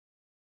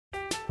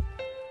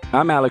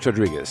I'm Alex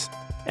Rodriguez.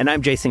 And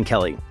I'm Jason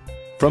Kelly.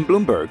 From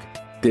Bloomberg,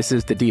 this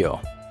is The Deal.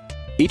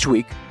 Each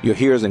week, you'll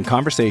hear us in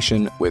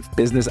conversation with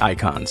business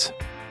icons.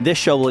 This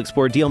show will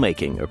explore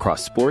deal-making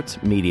across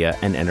sports, media,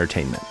 and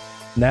entertainment.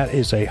 That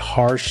is a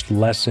harsh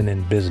lesson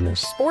in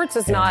business. Sports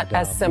is not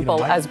as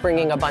simple as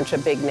bringing a bunch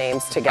of big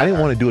names together. I didn't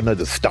want to do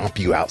another stomp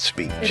you out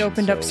speech. It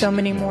opened up so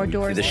many more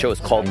doors. The show is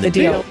called The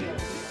Deal.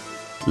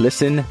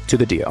 Listen to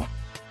The Deal.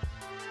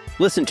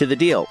 Listen to The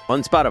Deal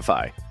on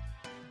Spotify.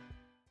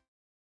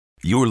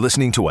 You're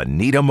listening to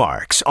Anita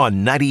Marks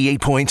on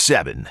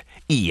 98.7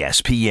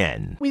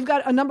 ESPN. We've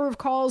got a number of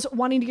calls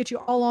wanting to get you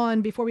all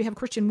on before we have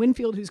Christian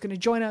Winfield, who's going to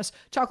join us,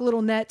 talk a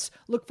little Nets,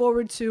 look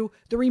forward to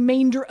the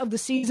remainder of the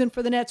season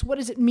for the Nets. What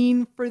does it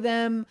mean for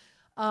them?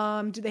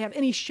 Do they have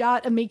any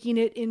shot of making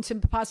it into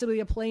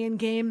possibly a play-in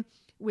game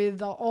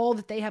with all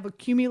that they have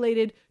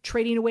accumulated,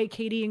 trading away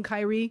KD and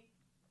Kyrie?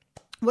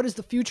 What does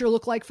the future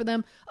look like for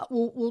them?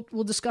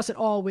 We'll discuss it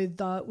all with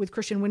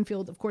Christian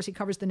Winfield. Of course, he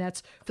covers the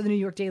Nets for the New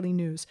York Daily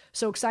News.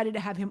 So excited to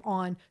have him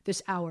on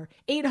this hour.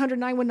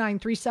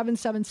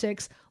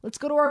 800-919-3776. Let's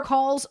go to our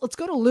calls. Let's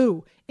go to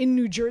Lou in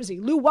New Jersey.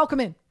 Lou,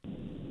 welcome in.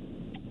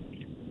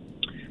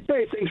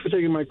 Hey, thanks for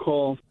taking my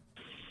call.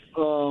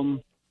 I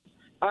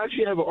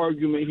actually have an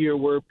argument here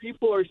where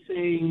people are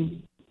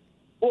saying,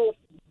 well,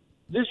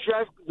 this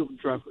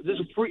is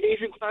a free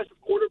agent class of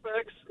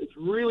quarterbacks. It's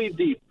really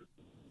deep.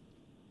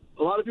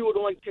 A lot of people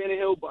don't like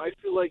Tannehill, but I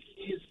feel like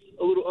he's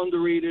a little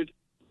underrated.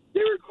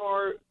 Derek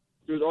Carr,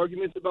 there's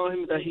arguments about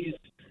him that he's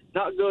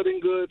not good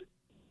and good.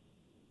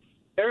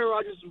 Aaron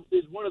Rodgers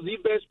is one of the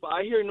best, but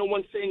I hear no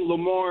one saying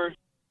Lamar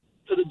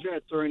to the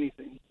Jets or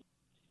anything.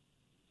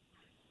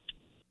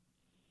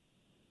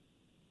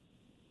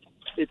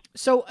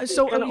 So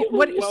Lou,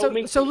 what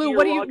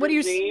do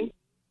you see?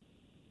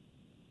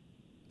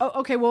 Oh,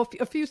 okay. Well,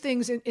 a few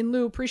things in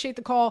Lou. Appreciate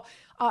the call.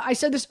 I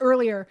said this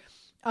earlier.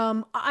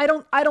 I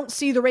don't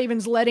see the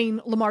Ravens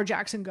letting Lamar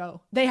Jackson go.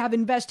 They have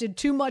invested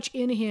too much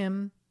in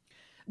him,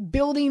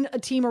 building a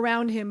team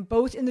around him,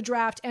 both in the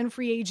draft and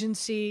free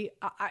agency.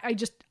 I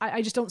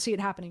just don't see it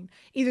happening.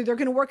 Either they're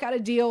going to work out a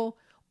deal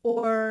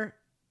or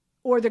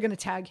they're going to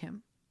tag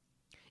him.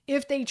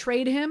 If they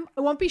trade him,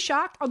 I won't be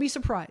shocked. I'll be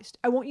surprised.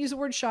 I won't use the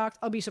word shocked.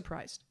 I'll be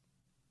surprised.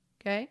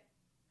 Okay.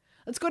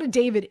 Let's go to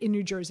David in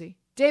New Jersey.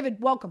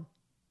 David, welcome.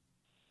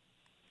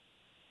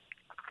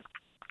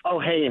 Oh,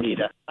 hey,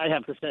 Anita. I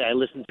have to say I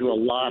listen to a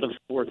lot of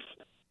sports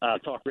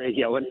talk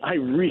radio, and I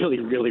really,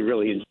 really,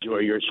 really enjoy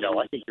your show.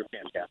 I think you're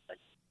fantastic.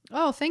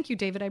 Oh, thank you,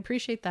 David. I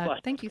appreciate that.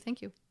 But, thank you.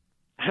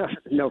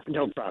 No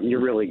problem. You're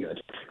really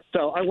good.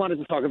 So I wanted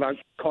to talk about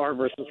Carr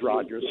versus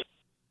Rodgers.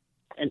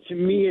 And to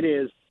me, it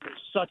is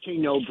such a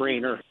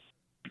no-brainer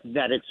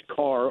that it's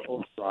Carr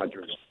over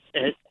Rodgers.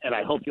 And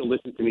I hope you'll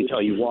listen to me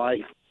tell you why.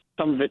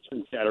 Some of it's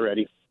been said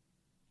already.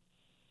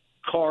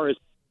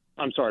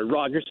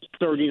 Rodgers is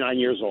 39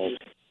 years old.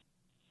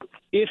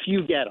 If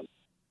you get him,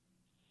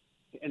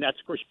 and that's,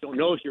 of course, you don't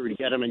know if you're going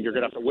to get him, and you're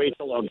going to have to wait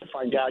so long to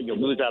find out. You'll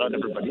lose out on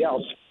everybody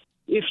else.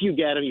 If you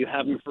get him, you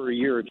have him for a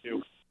year or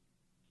two.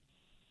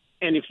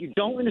 And if you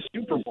don't win a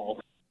Super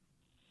Bowl,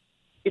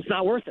 it's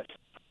not worth it.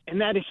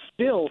 And that is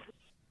still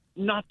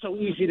not so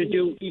easy to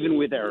do, even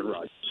with Aaron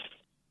Rodgers.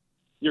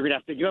 You're going to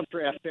have to give up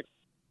draft picks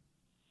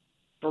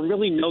for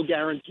really no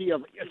guarantee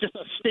of just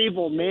a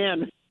stable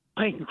man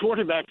playing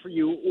quarterback for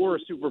you or a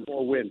Super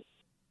Bowl win.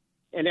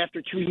 And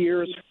after 2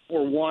 years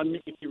or one,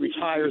 if he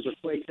retires or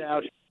flakes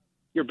out,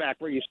 you're back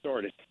where you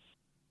started.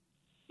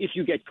 If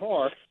you get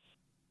Carr,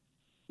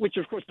 which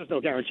of course there's no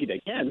guarantee they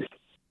can,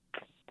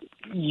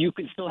 you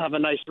can still have a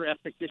nice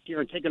draft pick this year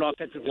and take an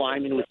offensive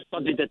lineman, which is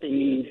something that they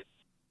need.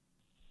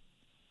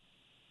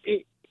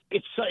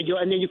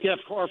 And then you can have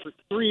Carr for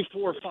 3,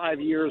 4,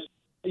 5 years,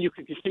 and you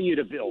can continue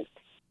to build.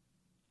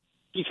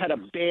 He's had a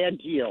bad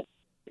deal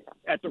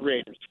at the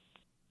Raiders.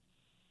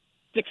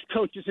 6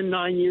 coaches in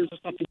 9 years or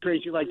something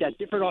crazy like that,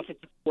 different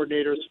offensive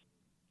coordinators.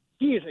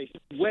 He is a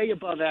way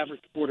above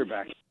average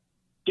quarterback.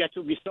 Jets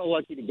would be so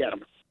lucky to get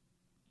him.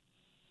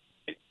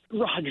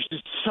 Rodgers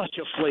is such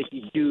a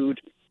flaky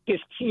dude. His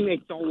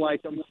teammates don't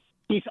like him.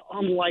 He's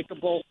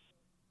unlikable.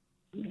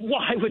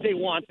 Why would they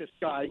want this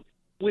guy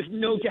with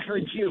no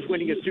guarantee of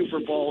winning a Super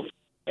Bowl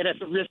and at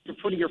the risk of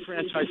putting your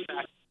franchise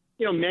back,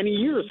 many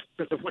years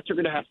because of what you're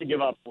going to have to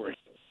give up for it?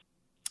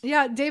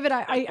 Yeah, David,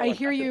 I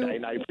hear you.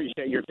 And I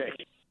appreciate your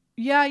take.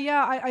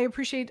 Yeah, I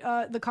appreciate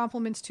the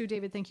compliments too,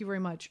 David. Thank you very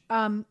much.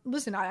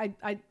 Listen,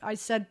 I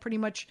said pretty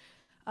much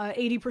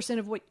 80%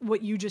 of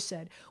what you just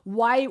said.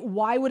 Why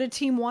would a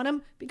team want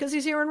him? Because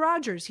he's Aaron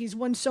Rodgers. He's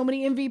won so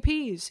many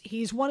MVPs.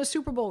 He's won a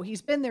Super Bowl.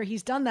 He's been there.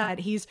 He's done that.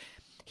 He's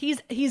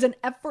an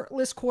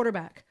effortless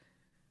quarterback,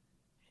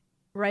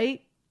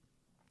 right?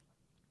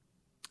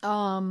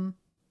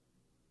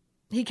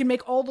 He can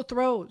make all the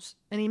throws,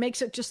 and he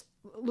makes it just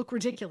look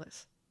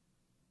ridiculous.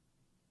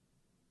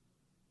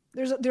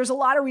 There's a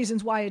lot of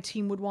reasons why a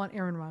team would want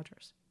Aaron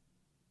Rodgers.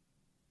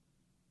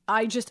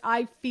 I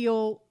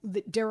feel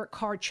that Derek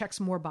Carr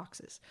checks more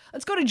boxes.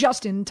 Let's go to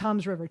Justin in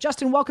Toms River.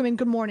 Justin, welcome in.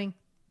 Good morning.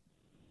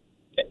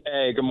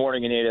 Hey, good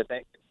morning, Anita.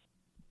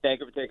 Thank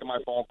you for taking my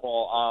phone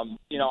call.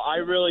 I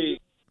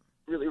really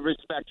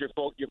respect your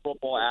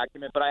football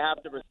acumen, but I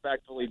have to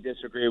respectfully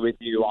disagree with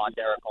you on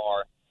Derek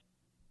Carr.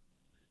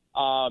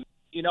 A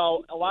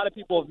lot of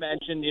people have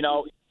mentioned,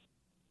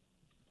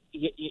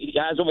 he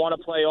hasn't won a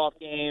playoff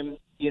game,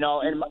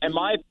 and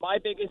my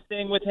biggest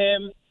thing with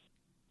him,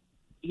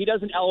 he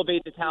doesn't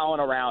elevate the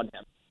talent around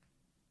him.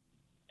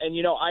 And,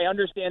 I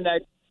understand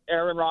that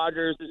Aaron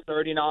Rodgers is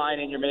 39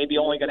 and you're maybe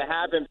only going to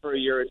have him for a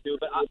year or two,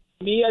 but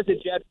me as a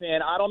Jet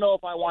fan, I don't know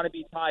if I want to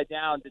be tied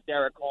down to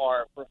Derek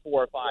Carr for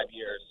 4 or 5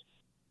 years.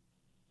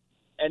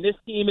 And this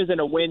team is in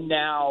a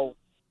win-now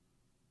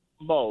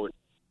mode.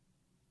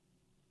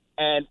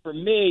 And for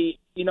me,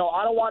 I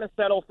don't want to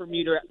settle for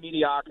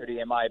mediocrity,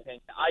 in my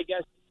opinion. I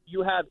guess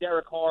you have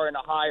Derek Carr in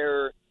a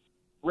higher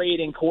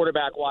rating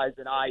quarterback-wise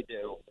than I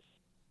do.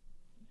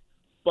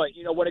 But,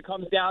 when it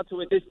comes down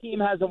to it, this team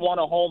hasn't won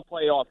a home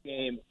playoff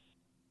game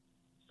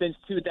since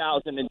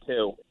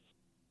 2002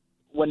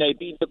 when they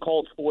beat the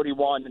Colts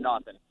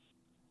 41-0.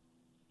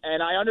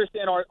 And I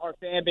understand our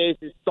fan base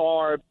is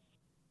starved,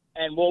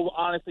 and we'll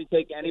honestly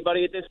take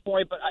anybody at this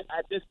point. But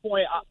at this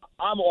point,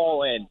 I'm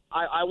all in.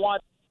 I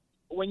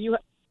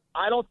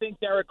don't think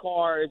Derek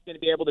Carr is going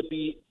to be able to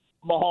beat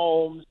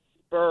Mahomes,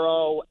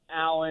 Burrow,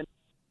 Allen.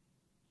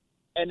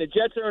 And the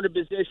Jets are in a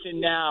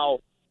position now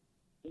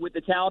with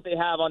the talent they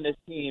have on this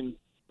team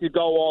to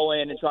go all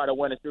in and try to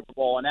win a Super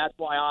Bowl. And that's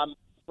why I'm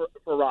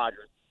for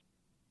Rodgers.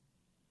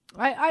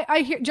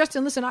 I hear,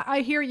 Justin, listen,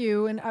 I hear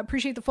you, and I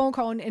appreciate the phone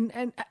call.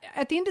 And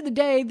at the end of the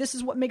day, this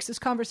is what makes this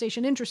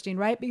conversation interesting,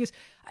 right? Because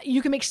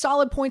you can make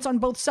solid points on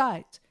both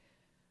sides,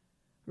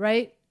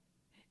 right?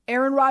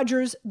 Aaron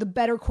Rodgers, the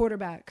better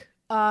quarterback.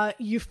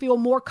 You feel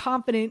more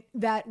confident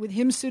that with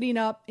him suiting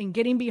up and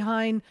getting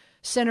behind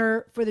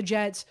center for the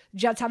Jets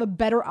have a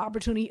better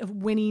opportunity of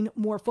winning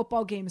more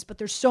football games. But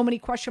there's so many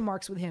question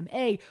marks with him.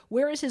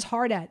 Where is his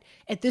heart at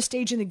this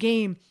stage in the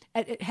game,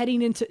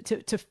 heading into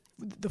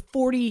the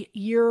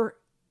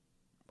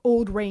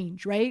 40-year-old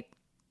range, right?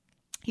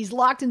 He's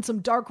locked in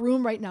some dark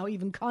room right now,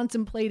 even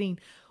contemplating,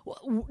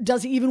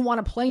 does he even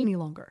want to play any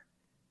longer?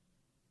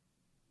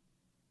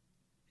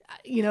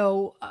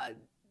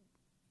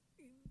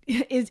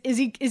 Is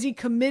he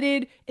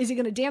committed? Is he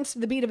going to dance to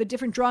the beat of a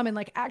different drum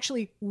and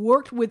actually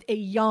worked with a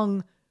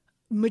young,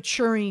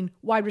 maturing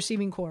wide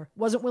receiving core?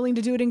 Wasn't willing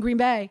to do it in Green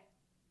Bay.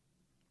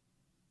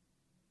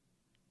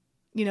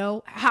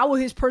 How will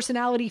his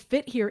personality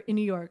fit here in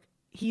New York?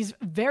 He's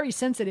very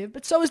sensitive,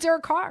 but so is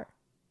Derek Carr.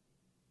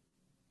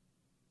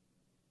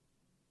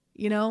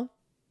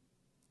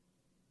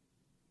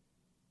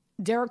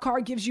 Derek Carr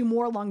gives you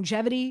more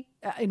longevity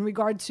in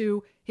regard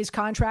to his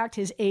contract,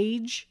 his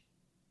age,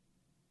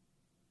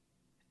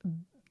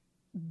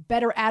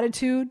 better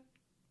attitude,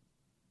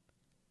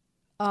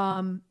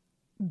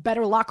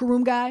 better locker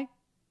room guy,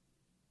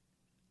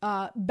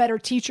 better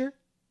teacher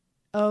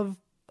of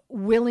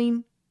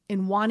willing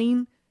and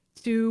wanting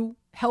to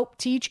help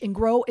teach and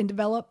grow and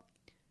develop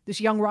this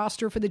young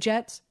roster for the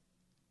Jets.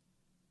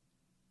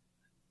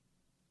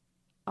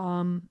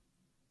 And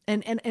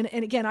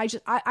again,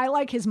 I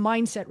like his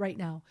mindset right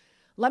now.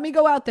 Let me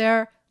go out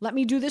there. Let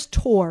me do this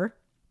tour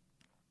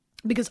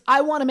because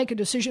I want to make a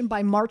decision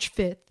by March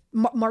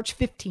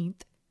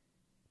 15th,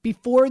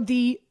 before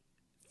the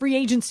free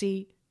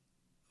agency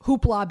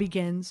hoopla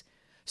begins,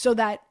 so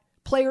that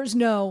players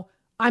know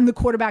I'm the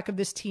quarterback of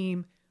this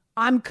team.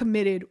 I'm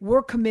committed.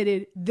 We're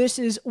committed. This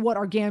is what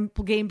our game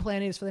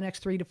plan is for the next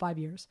 3 to 5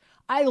 years.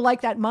 I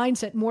like that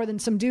mindset more than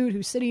some dude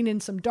who's sitting in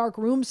some dark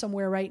room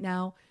somewhere right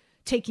now,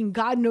 taking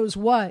God knows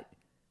what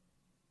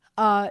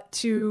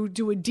to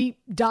do a deep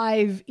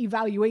dive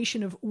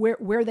evaluation of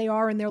where they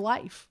are in their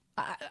life.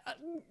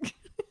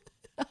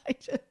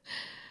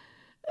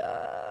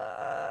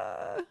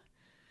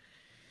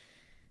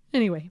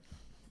 Anyway.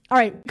 All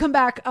right, come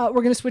back. We're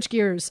going to switch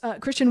gears.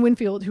 Christian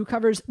Winfield, who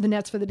covers the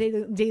Nets for the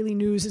Daily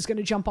News, is going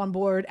to jump on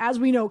board. As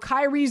we know,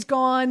 Kyrie's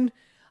gone.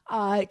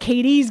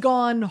 KD's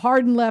gone.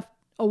 Harden left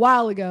a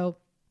while ago.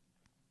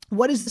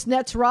 What does this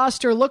Nets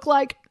roster look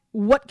like?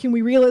 What can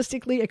we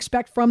realistically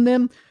expect from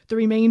them the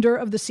remainder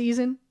of the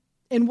season?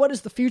 And what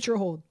does the future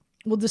hold?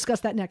 We'll discuss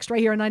that next, right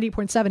here on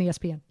 98.7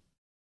 ESPN.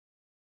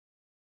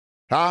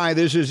 Hi,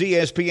 this is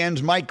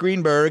ESPN's Mike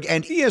Greenberg,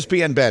 and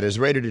ESPN Bet is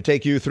ready to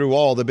take you through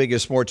all the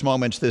biggest sports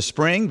moments this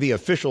spring. The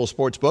official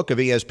sports book of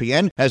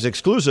ESPN has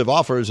exclusive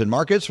offers and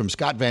markets from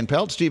Scott Van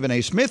Pelt, Stephen A.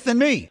 Smith, and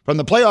me. From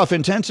the playoff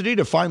intensity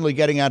to finally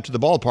getting out to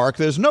the ballpark,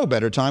 there's no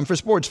better time for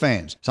sports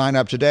fans. Sign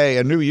up today,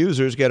 and new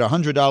users get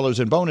 $100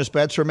 in bonus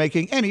bets for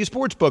making any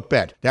sportsbook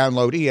bet.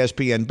 Download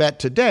ESPN Bet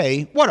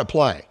today. What a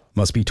play.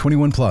 Must be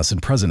 21 plus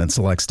and present in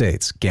select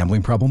states.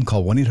 Gambling problem?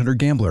 Call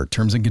 1-800-GAMBLER.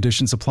 Terms and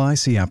conditions apply.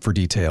 See app for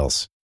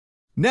details.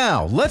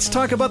 Now, let's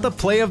talk about the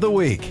play of the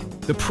week.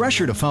 The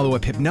pressure to follow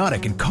up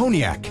Hypnotic and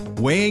Cognac,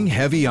 weighing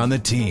heavy on the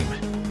team.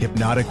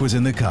 Hypnotic was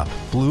in the cup,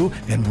 blue,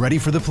 and ready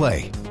for the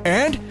play.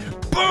 And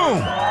boom!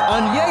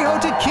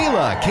 Añejo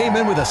Tequila came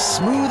in with a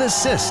smooth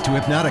assist to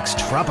Hypnotic's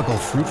tropical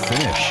fruit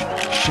finish.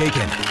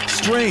 Shaken,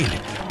 strained,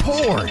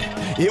 poured.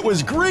 It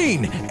was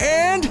green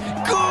and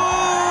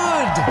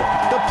good!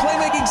 arrived! The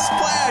playmaking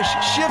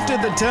splash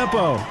shifted the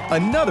tempo.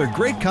 Another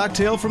great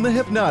cocktail from the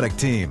Hypnotic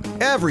team.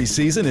 Every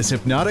season is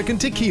Hypnotic and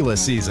Tequila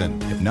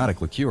season.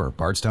 Hypnotic Liqueur,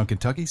 Bardstown,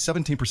 Kentucky,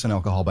 17%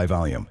 alcohol by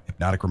volume.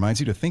 Hypnotic reminds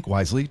you to think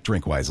wisely,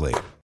 drink wisely.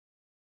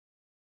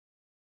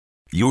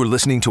 You're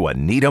listening to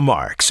Anita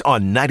Marks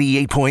on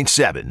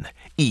 98.7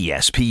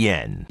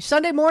 ESPN.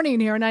 Sunday morning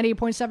here on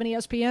 98.7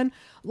 ESPN.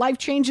 Life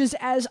changes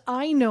as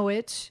I know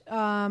it.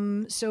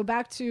 So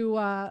back to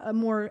a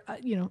more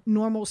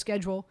normal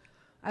schedule.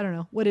 I don't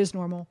know. What is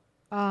normal?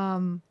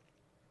 So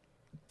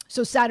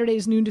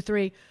Saturdays noon to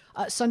 3.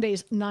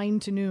 Sundays 9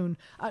 to noon.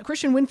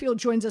 Christian Winfield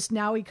joins us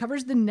now. He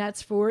covers the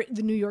Nets for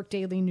the New York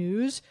Daily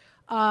News.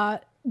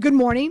 Good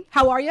morning.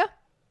 How are you?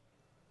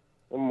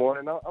 Good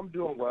morning. I'm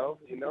doing well.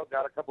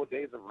 Got a couple of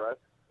days of rest.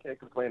 Can't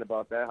complain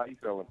about that. How you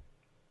feeling?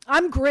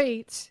 I'm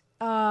great.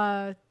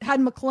 Had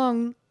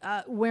McClung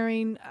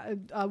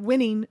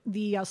winning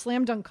the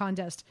slam dunk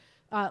contest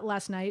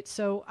last night.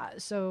 So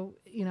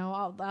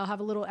I'll have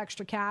a little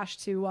extra cash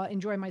to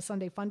enjoy my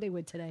Sunday fun day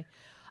with today.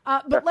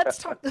 But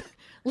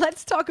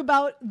let's talk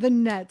about the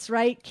Nets,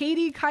 right?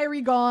 KD,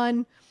 Kyrie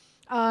gone.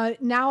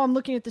 Now I'm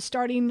looking at the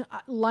starting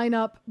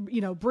lineup,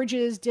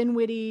 Bridges,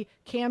 Dinwiddie,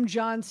 Cam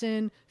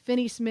Johnson,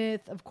 Finney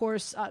Smith. Of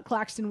course,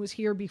 Claxton was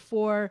here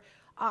before.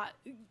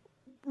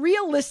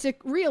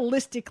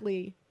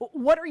 Realistically,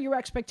 what are your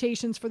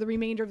expectations for the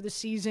remainder of the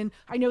season?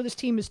 I know this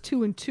team is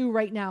 2-2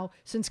 right now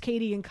since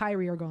KD and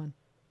Kyrie are gone.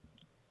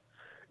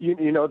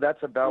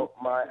 That's about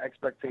my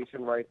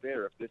expectation right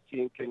there. If this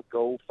team can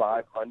go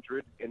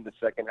 500 in the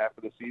second half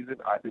of the season,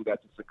 I think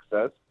that's a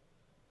success.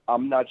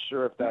 I'm not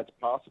sure if that's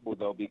possible,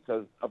 though,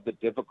 because of the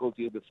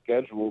difficulty of the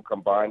schedule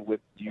combined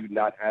with you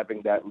not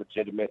having that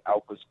legitimate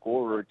alpha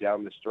scorer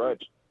down the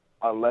stretch,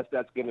 unless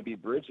that's going to be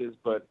Bridges.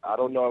 But I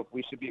don't know if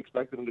we should be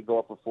expecting them to go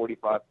up for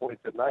 45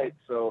 points tonight.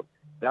 So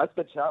that's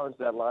the challenge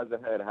that lies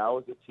ahead. How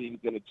is the team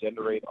going to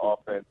generate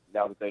offense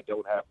now that they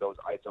don't have those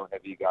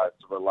ISO-heavy guys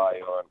to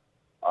rely on?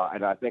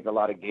 And I think a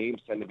lot of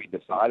games tend to be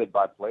decided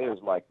by players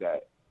like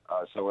that.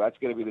 So that's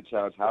going to be the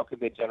challenge. How can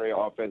they generate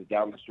offense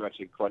down the stretch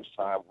in crunch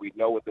time? We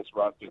know with this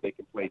roster they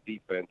can play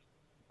defense.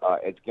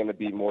 It's going to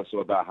be more so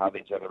about how they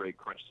generate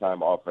crunch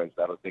time offense.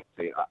 That'll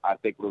dictate. I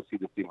think we'll see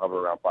the team hover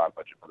around 500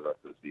 for the rest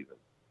of the season.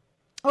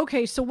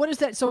 Okay, so what is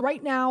that? So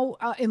right now,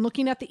 in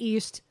looking at the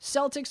East,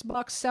 Celtics,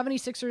 Bucks,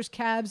 76ers,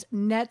 Cavs,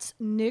 Nets,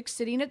 Knicks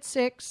sitting at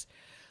 6.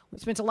 We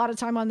spent a lot of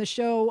time on the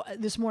show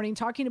this morning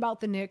talking about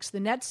the Knicks.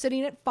 The Nets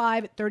sitting at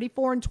 5 at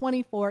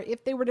 34-24.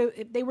 If they were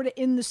to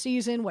end the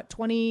season,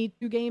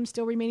 22 games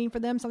still remaining for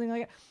them, something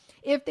like that.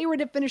 If they were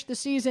to finish the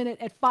season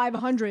at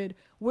 500,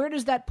 where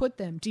does that put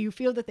them? Do you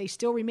feel that they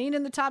still remain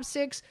in the top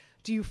 6?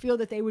 Do you feel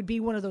that they would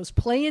be one of those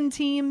play-in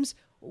teams?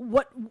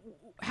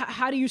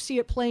 How do you see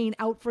it playing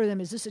out for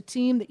them? Is this a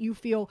team that you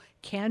feel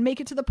can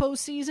make it to the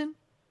postseason?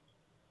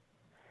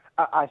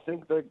 I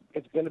think that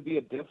it's going to be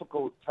a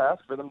difficult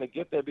task for them to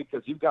get there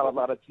because you've got a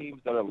lot of teams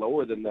that are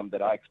lower than them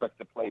that I expect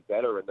to play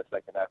better in the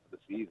second half of the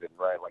season,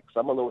 right? Like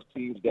some of those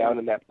teams down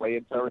in that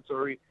play-in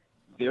territory,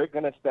 they're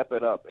going to step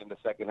it up in the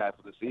second half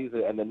of the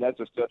season, and the Nets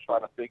are still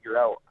trying to figure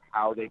out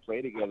how they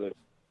play together.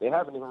 They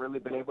haven't even really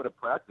been able to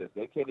practice.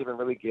 They can't even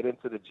really get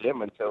into the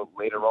gym until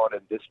later on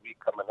in this week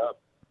coming up.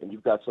 And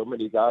you've got so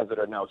many guys that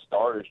are now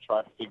starters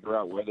trying to figure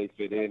out where they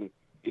fit in.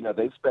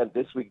 They've spent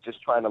this week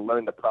just trying to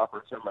learn the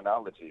proper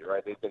terminology,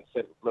 right? They've been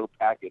sent little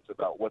packets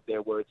about what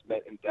their words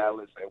meant in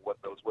Dallas and what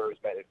those words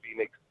meant in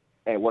Phoenix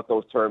and what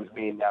those terms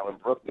mean now in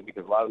Brooklyn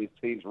because a lot of these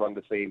teams run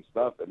the same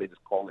stuff and they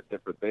just call it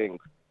different things.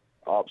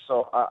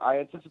 So I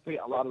anticipate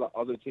a lot of the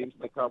other teams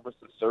in the conference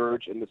to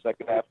surge in the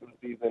second half of the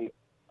season.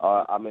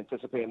 I'm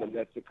anticipating the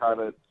Nets to kind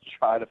of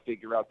try to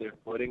figure out their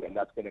footing, and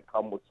that's going to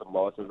come with some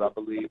losses, I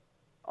believe.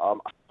 I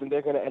think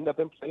they're going to end up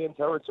in play-in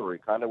territory,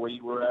 kind of where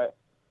you were at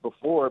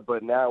before,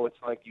 but now it's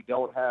like you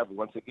don't have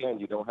Kevin,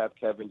 you don't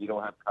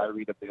have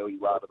Kyrie to bail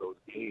you out of those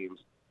games.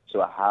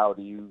 So how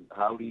do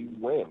you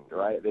win,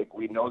 right?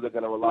 We know they're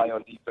going to rely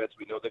on defense.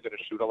 We know they're going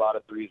to shoot a lot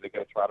of threes. They're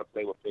going to try to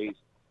play with pace.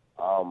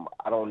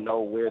 I don't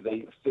know where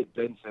they fit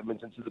Ben Simmons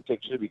into the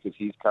picture because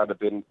he's kind of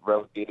been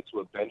relegated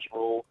to a bench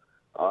role.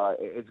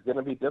 It's going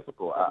to be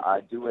difficult.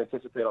 I do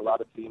anticipate a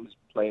lot of teams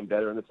playing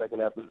better in the second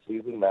half of the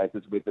season, and I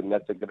anticipate the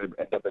Nets are going to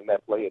end up in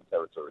that play-in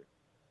territory.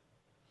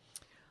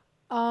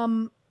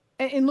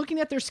 And looking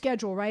at their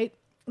schedule, right?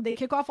 They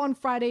kick off on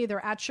Friday.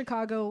 They're at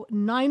Chicago.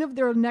 9 of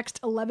their next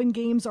 11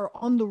 games are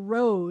on the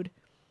road.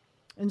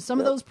 And some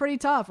of those pretty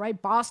tough, right?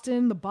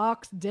 Boston, the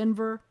Bucks,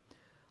 Denver.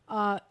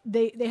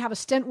 They have a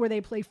stint where they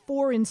play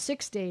 4 in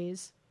 6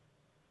 days.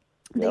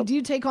 Yep. They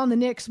do take on the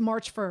Knicks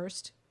March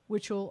 1st,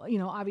 which will,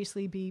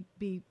 obviously be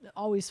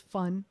always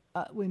fun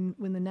when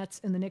the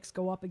Nets and the Knicks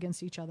go up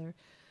against each other.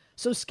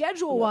 So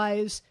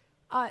schedule-wise,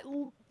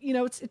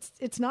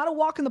 it's not a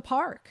walk in the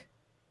park,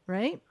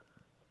 right?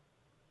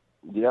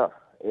 Yeah,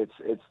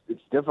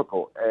 it's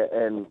difficult,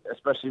 and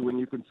especially when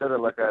you consider,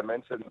 like I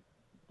mentioned,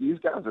 these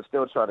guys are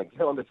still trying to get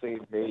on the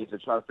same page. They're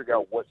trying to figure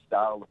out what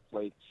style of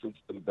play suits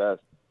them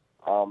best.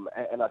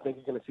 And I think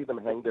you're going to see them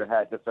hang their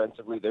hat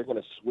defensively. They're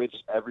going to switch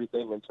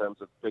everything in terms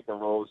of pick and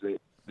rolls.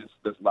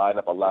 This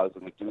lineup allows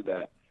them to do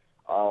that.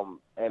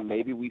 And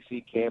maybe we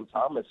see Cam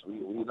Thomas.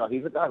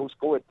 He's a guy who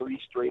scored 3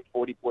 straight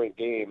 40-point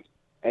games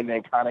and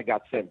then kind of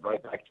got sent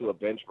right back to a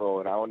bench role,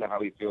 and I don't know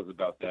how he feels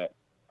about that.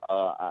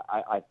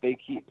 I think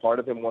part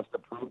of him wants to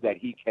prove that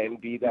he can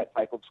be that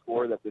type of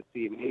scorer that this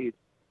team needs,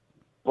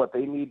 but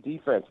they need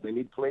defense, they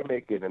need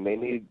playmaking, and they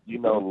need,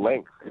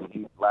 length, and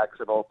he lacks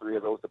in all 3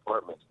 of those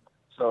departments.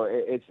 So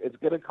it's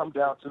going to come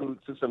down to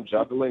some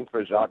juggling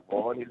for Jacques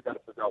Vaughn. He's got to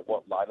figure out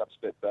what lineups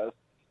fit best,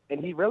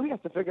 and he really has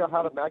to figure out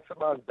how to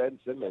maximize Ben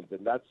Simmons,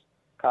 and that's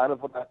kind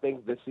of what I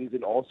think this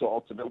season also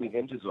ultimately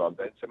hinges on.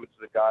 Ben Simmons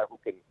is a guy who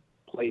can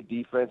play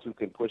defense, who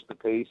can push the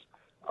pace,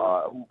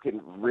 who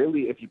can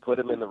really, if you put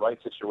him in the right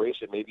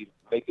situation, maybe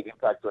make an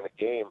impact on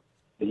a game.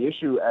 The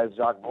issue, as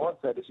Jacques Vaughn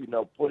said, is,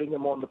 putting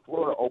him on the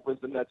floor opens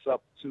the Nets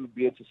up to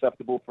being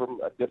susceptible from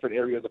a different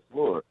area of the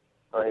floor.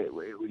 Right?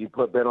 When you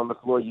put Ben on the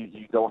floor,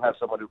 you don't have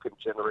someone who can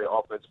generate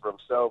offense for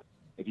himself.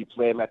 If you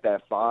play him at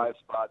that 5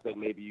 spot, then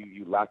maybe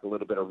you lack a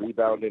little bit of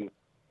rebounding.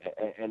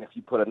 And if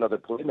you put another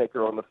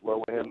playmaker on the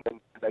floor with him, then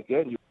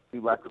again,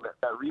 you lack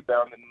that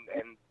rebound.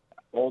 And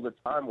all the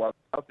time while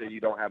out there,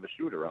 you don't have a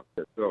shooter out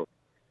there. So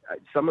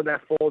some of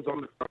that falls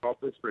on the front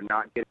office for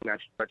not getting that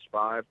stretch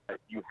 5.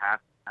 You have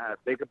to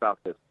think about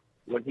this.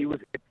 When he was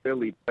in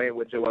Philly playing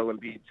with Joel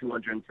Embiid,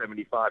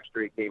 275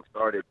 straight games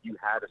started, you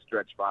had a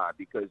stretch 5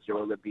 because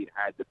Joel Embiid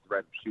had the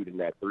threat of shooting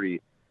that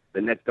 3.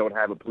 The Nets don't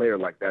have a player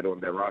like that on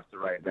their roster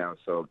right now.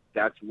 So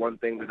that's one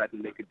thing that I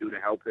think they could do to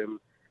help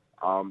him.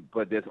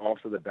 But there's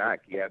also the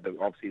back. He had the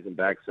offseason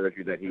back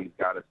surgery that he's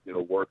got to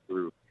still work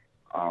through.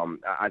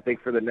 I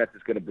think for the Nets,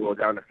 it's going to boil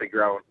down to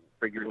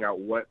figuring out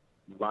what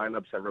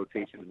lineups and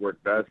rotations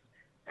work best,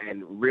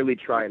 and really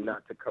trying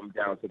not to come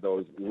down to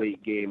those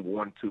late game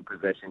 1-2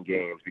 possession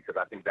games, because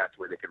I think that's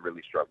where they can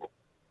really struggle.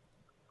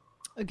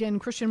 Again,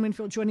 Christian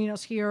Winfield joining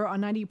us here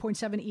on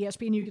 98.7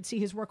 ESPN. You can see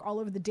his work all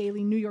over the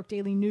New York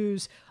Daily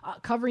News,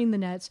 covering the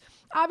Nets.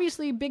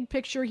 Obviously, big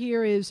picture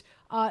here is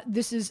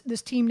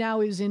this team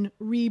now is in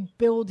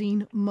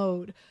rebuilding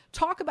mode.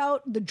 Talk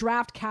about the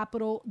draft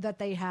capital that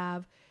they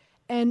have,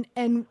 and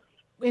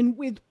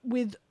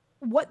with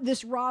what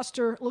this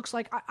roster looks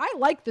like. I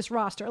like this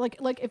roster.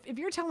 Like if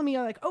you're telling me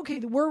okay,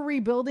 we're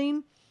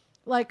rebuilding,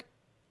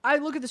 I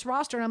look at this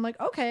roster and I'm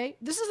like, okay,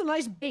 this is a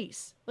nice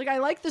base. I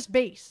like this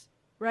base.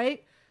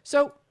 Right?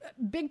 So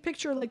big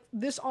picture,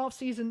 this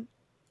offseason,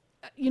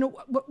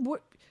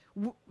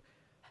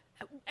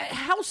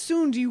 how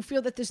soon do you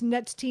feel that this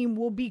Nets team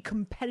will be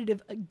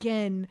competitive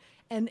again?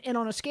 And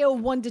on a scale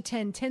of 1 to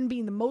 10, 10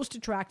 being the most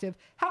attractive,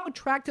 how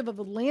attractive of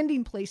a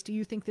landing place do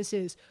you think this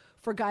is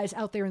for guys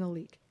out there in the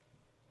league?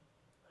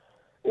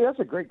 Yeah,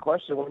 that's a great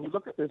question. When you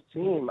look at this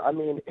team, I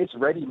mean, it's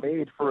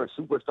ready-made for a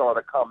superstar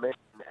to come in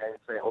and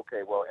say,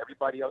 okay, well,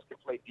 everybody else can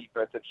play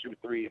defense and shoot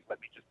threes. Let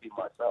me just be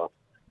myself.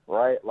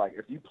 Right?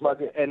 If you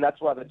plug it, and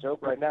that's why the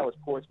joke right now is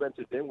poor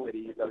Spencer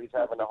Dinwiddie. He's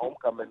having a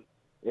homecoming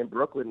in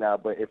Brooklyn now,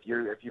 but if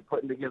you're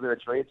putting together a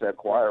trade to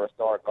acquire a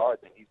star guard,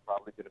 then he's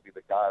probably going to be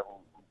the guy who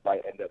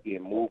might end up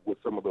being moved with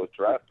some of those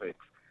draft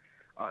picks.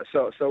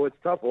 So it's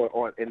tough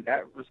on in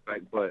that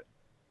respect. But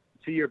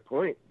to your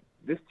point,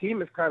 this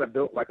team is kind of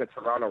built like a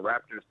Toronto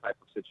Raptors type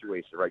of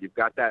situation, right? You've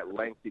got that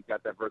length, you've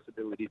got that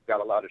versatility, you've got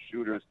a lot of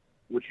shooters,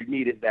 which you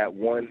needed that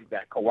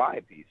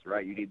Kawhi piece,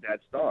 right? You need that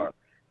star.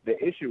 The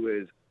issue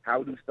is,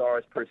 how do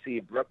stars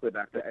perceive Brooklyn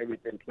after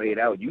everything played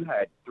out? You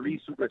had 3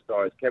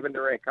 superstars, Kevin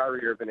Durant,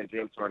 Kyrie Irving, and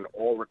James Harden,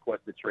 all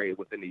requested trade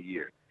within a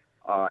year.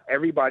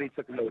 Everybody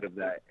took note of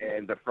that,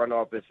 and the front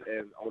office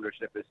and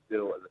ownership is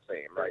still the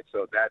same, right?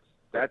 So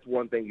that's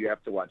one thing you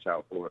have to watch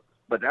out for.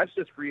 But that's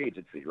just free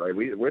agency, right?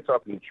 We're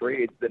talking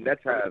trades. The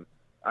Nets have,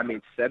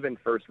 7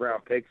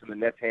 first-round picks, and the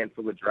Nets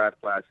handful of draft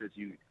classes.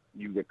 You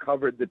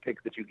recovered the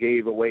picks that you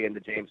gave away in the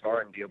James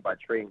Harden deal by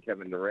trading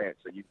Kevin Durant.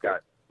 So you've got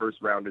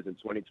first-rounders in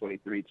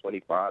 2023,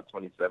 25,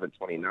 27,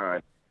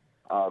 29.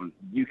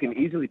 You can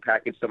easily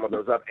package some of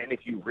those up. And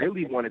if you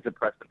really wanted to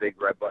press the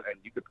big red button,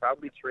 you could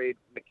probably trade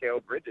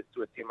Mikal Bridges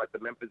to a team like the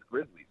Memphis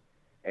Grizzlies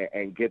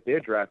and get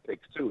their draft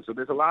picks too. So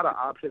there's a lot of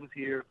options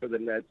here for the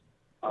Nets.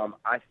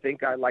 I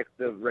think I like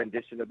the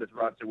rendition of this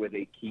roster where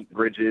they keep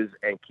Bridges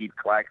and keep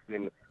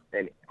Claxton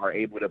and are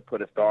able to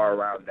put a star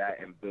around that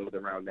and build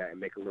around that and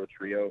make a little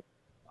trio.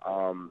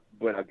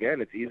 But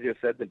again, it's easier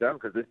said than done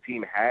because this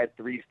team had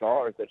 3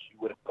 stars that you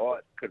would have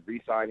thought could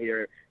re-sign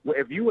here.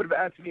 If you would have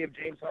asked me if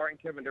James Harden,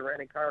 Kevin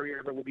Durant, and Kyrie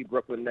Irving would be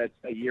Brooklyn Nets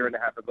a year and a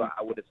half ago,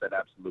 I would have said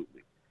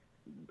absolutely.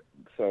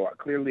 So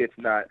clearly it's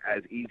not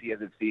as easy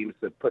as it seems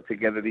to put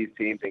together these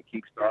teams and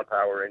keep star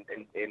power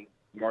in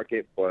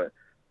market, but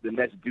the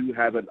Nets do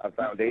have a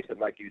foundation,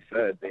 like you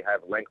said. They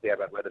have length, they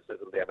have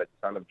athleticism, they have a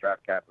ton of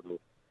draft capital.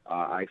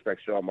 I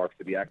expect Sean Marks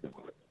to be active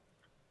with it.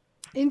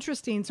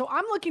 Interesting. So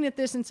I'm looking at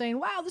this and saying,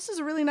 wow, this is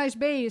a really nice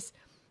base.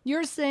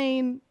 You're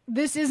saying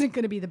this isn't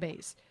going to be the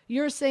base.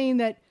 You're saying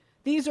that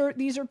these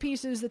are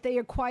pieces that they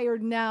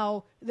acquired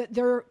now that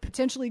they're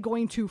potentially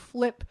going to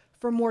flip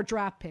for more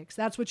draft picks.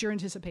 That's what you're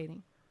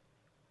anticipating.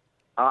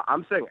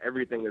 I'm saying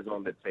everything is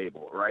on the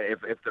table, right?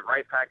 If the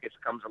right package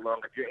comes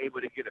along, if you're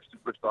able to get a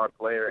superstar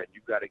player and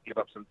you got to give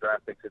up some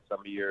draft picks at some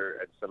of your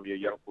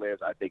young players,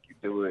 I think you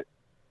do it.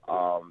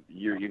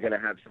 You're going to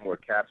have some more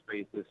cap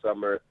space this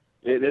summer.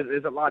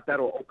 There's a lot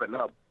that'll open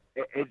up.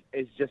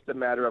 It's just a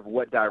matter of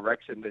what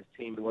direction this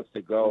team wants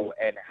to go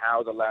and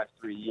how the last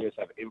 3 years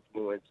have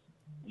influenced,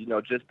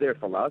 just their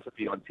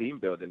philosophy on team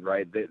building,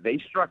 right? They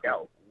struck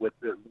out with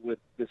the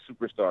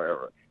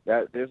superstar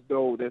era. There's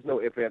no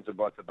ifs, ands, or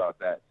buts about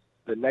that.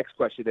 The next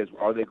question is,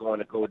 are they going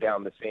to go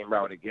down the same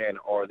route again,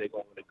 or are they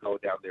going to go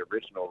down the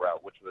original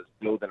route, which was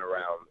building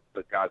around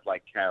the guys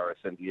like Karras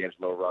and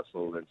D'Angelo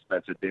Russell and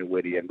Spencer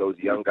Dinwiddie and those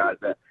young guys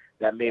that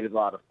made it a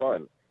lot of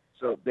fun.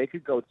 So they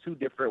could go two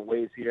different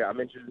ways here. I'm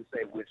interested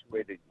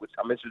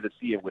to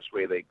see in which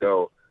way they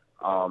go.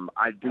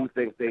 I do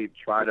think they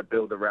try to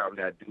build around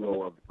that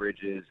duo of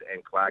Bridges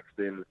and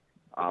Claxton.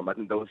 I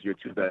think those are your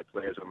two best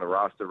players on the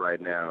roster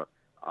right now.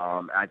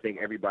 I think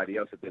everybody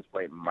else at this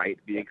point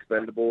might be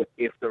expendable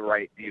if the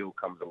right deal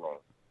comes along.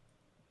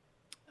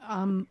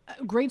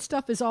 Great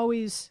stuff as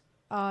always,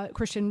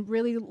 Christian.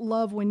 Really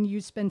love when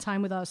you spend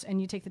time with us and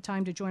you take the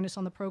time to join us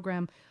on the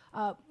program.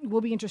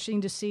 Will be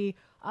interesting to see,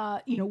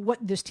 what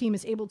this team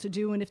is able to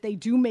do, and if they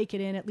do make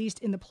it in, at least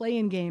in the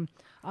play-in game,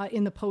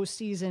 in the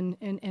postseason,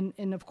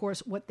 and of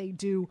course what they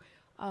do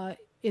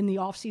in the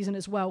offseason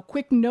as well.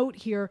 Quick note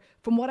here,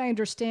 from what I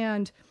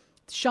understand,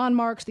 Sean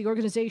Marks, the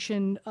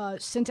organization,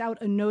 sent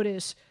out a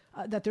notice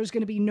that there's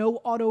going to be no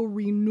auto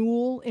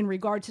renewal in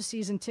regard to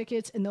season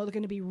tickets, and they're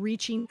going to be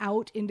reaching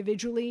out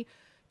individually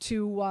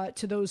to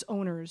those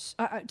owners,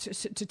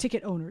 to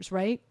ticket owners,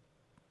 right?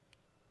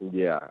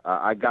 Yeah,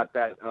 I got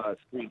that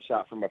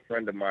screenshot from a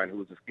friend of mine who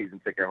was a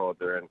season ticket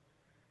holder, and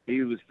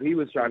he was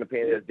trying to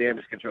pay his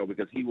damage control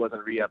because he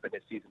wasn't re-upping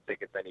his season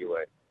tickets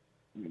anyway.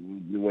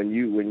 When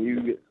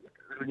you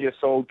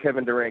sold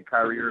Kevin Durant,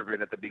 Kyrie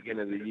Irving at the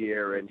beginning of the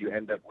year, and you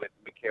end up with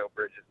Mikal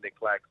Bridges, Nick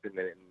Claxton,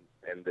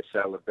 and the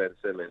shell of Ben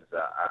Simmons,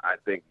 I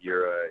think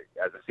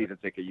as a season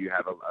ticket, you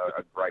have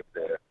a gripe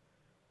there.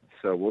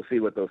 So we'll see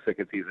what those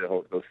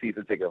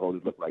season ticket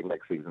holders look like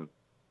next season.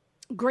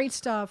 Great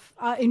stuff.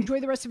 Enjoy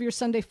the rest of your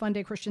Sunday Fun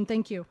Day, Christian.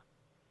 Thank you.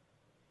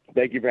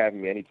 Thank you for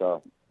having me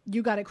anytime.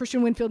 You got it.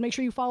 Christian Winfield. Make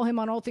sure you follow him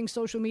on all things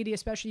social media,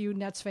 especially you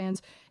Nets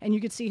fans. And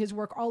you can see his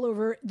work all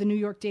over the New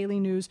York Daily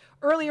News.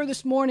 Earlier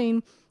this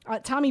morning,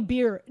 Tommy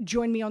Beer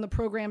joined me on the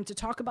program to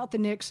talk about the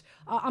Knicks.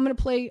 I'm going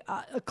to play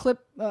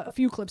a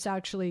few clips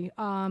actually,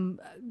 from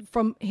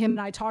him and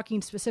I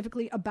talking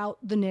specifically about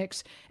the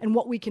Knicks and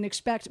what we can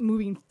expect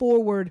moving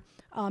forward.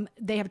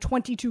 They have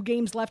 22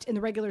 games left in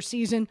the regular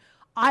season.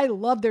 I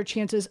love their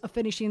chances of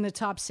finishing in the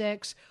top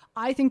 6.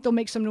 I think they'll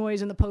make some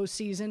noise in the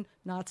postseason.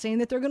 Not saying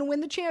that they're going to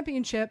win the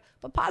championship,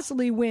 but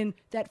possibly win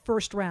that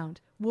first round.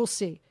 We'll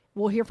see.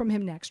 We'll hear from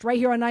him next, right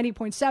here on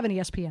 90.7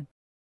 ESPN.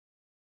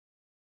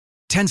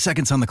 10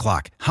 seconds on the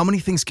clock. How many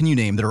things can you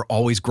name that are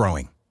always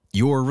growing?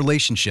 Your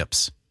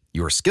relationships,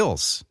 your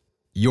skills,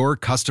 your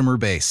customer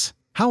base.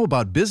 How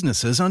about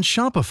businesses on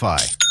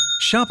Shopify?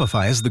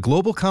 Shopify is the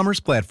global commerce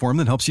platform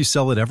that helps you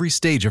sell at every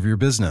stage of your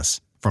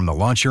business. From the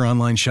launch your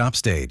online shop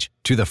stage,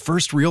 to the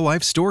first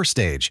real-life store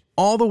stage,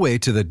 all the way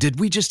to the did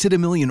we just hit a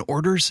million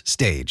orders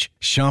stage,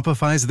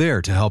 Shopify's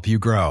there to help you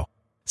grow.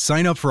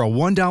 Sign up for a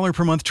 $1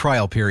 per month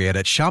trial period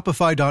at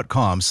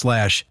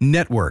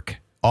shopify.com/network,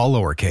 all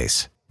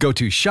lowercase. Go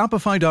to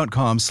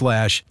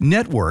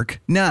shopify.com/network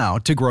now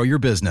to grow your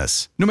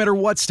business, no matter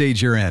what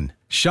stage you're in.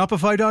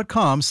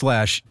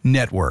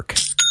 Shopify.com/network.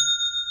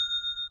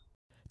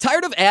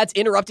 Tired of ads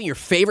interrupting your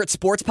favorite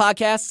sports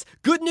podcasts?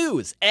 Good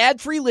news!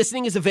 Ad-free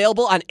listening is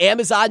available on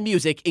Amazon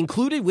Music,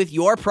 included with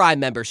your Prime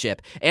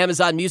membership.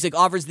 Amazon Music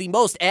offers the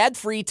most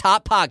ad-free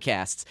top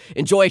podcasts.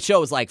 Enjoy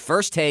shows like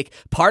First Take,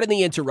 Pardon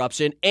the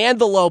Interruption, and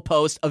The Low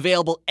Post,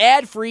 available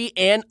ad-free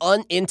and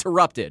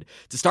uninterrupted.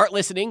 To start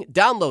listening,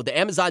 download the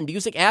Amazon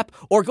Music app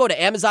or go to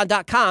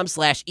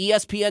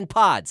amazon.com/ESPN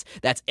Pods.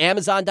 That's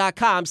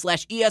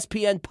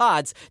amazon.com/ESPN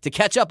Pods to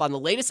catch up on the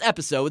latest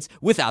episodes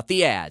without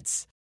the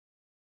ads.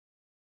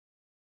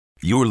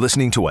 You're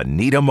listening to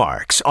Anita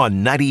Marks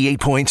on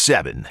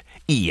 98.7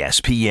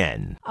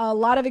 ESPN. A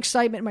lot of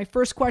excitement. My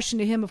first question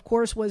to him, of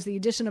course, was the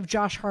addition of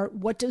Josh Hart.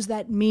 What does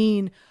that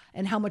mean,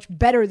 and how much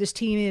better this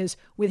team is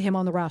with him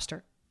on the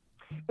roster?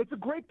 It's a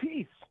great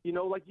piece.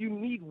 You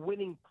need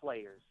winning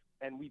players.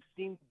 And we've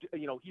seen,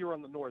 here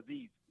on the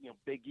Northeast,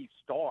 Big East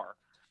star,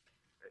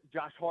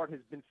 Josh Hart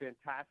has been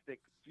fantastic,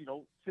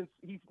 since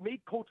he's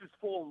made coaches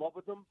fall in love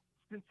with him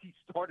since he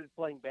started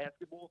playing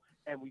basketball,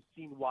 and we've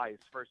seen why his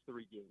first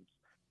 3 games.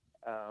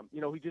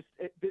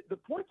 The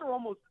points are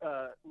almost,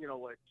 a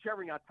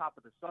cherry on top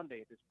of the sundae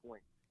at this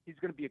point. He's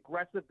going to be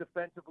aggressive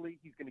defensively.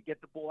 He's going to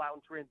get the ball out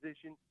in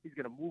transition. He's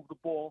going to move the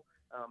ball.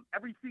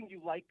 Everything you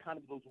like, kind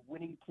of those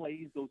winning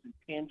plays, those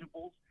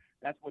intangibles,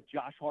 that's what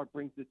Josh Hart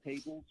brings to the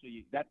table. So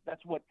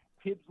that's what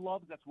Tibbs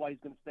loves. That's why he's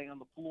going to stay on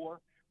the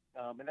floor.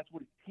 And that's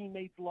what his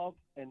teammates love.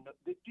 And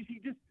he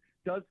just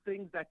does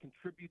things that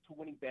contribute to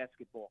winning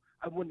basketball.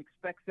 I wouldn't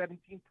expect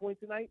 17 points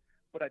tonight,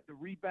 but the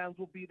rebounds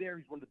will be there.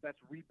 He's one of the best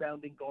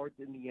rebounding guards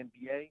in the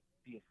NBA.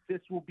 The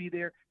assists will be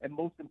there, and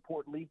most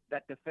importantly,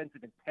 that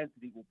defensive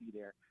intensity will be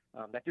there.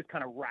 That just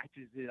kind of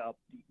ratchets it up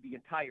the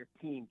entire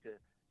team to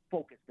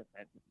focus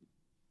defensively.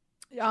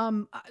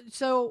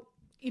 So,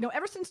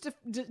 ever since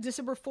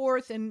December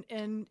 4th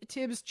and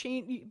Tibbs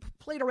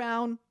played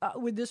around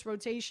with this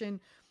rotation,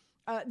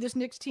 this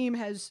Knicks team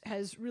has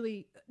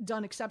really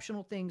done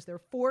exceptional things. They're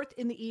 4th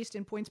in the East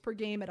in points per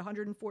game at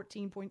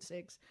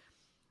 114.6.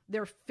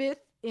 They're 5th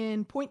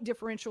in point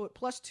differential at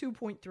plus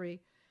 2.3.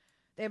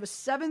 They have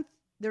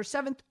their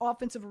 7th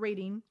offensive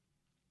rating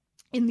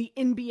in the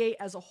NBA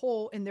as a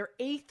whole, and they're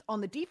 8th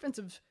on the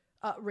defensive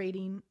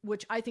rating,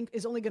 which I think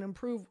is only going to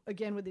improve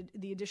again with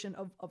the addition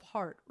of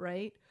Hart,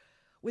 right?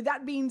 With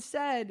that being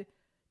said,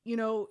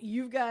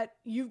 you've got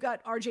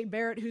RJ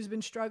Barrett who's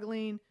been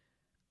struggling.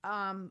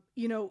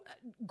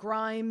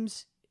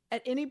 Grimes.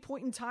 At any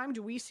point in time,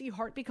 do we see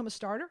Hart become a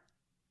starter?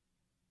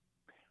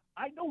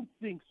 I don't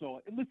think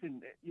so. And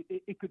listen,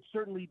 it could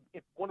certainly,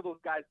 if one of those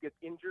guys gets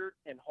injured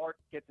and Hart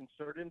gets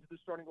inserted into the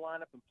starting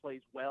lineup and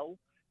plays well,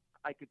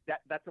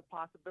 that's a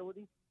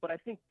possibility. But I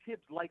think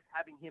Tibbs likes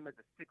having him as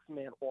a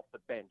six-man off the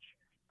bench.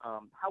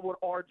 How would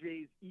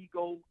RJ's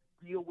ego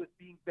deal with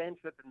being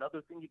benched? That's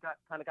another thing you got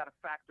to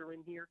factor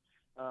in here.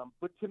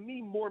 But to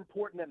me, more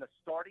important than the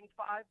starting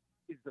five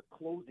is the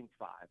closing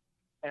five.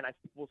 And I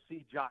think we'll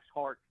see Josh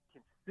Hart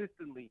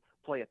consistently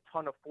play a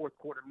ton of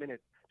fourth-quarter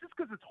minutes. Just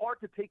because it's hard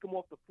to take him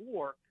off the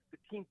floor, the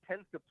team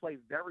tends to play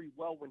very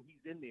well when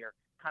he's in there,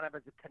 kind of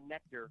as a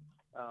connector.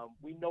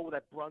 We know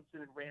that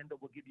Brunson and Randall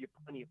will give you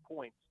plenty of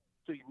points.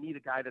 So you need a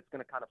guy that's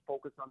going to kind of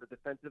focus on the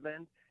defensive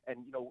end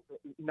and,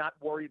 not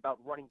worry about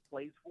running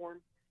plays for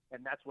him.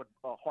 And that's what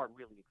Hart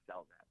really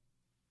excels at.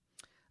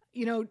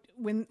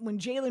 When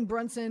Jalen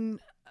Brunson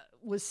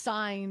was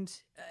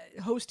signed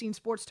hosting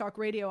Sports Talk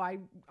Radio,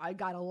 I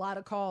got a lot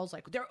of calls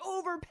like, they're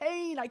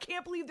overpaying. I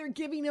can't believe they're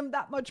giving him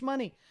that much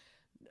money.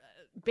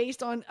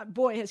 Based on,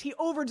 boy, has he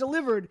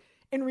over-delivered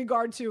in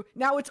regard to,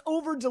 now it's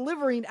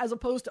over-delivering as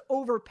opposed to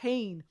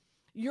overpaying.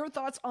 Your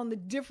thoughts on the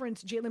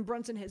difference Jalen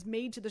Brunson has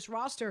made to this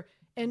roster?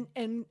 And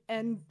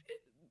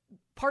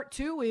part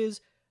two is,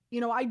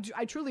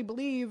 I truly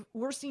believe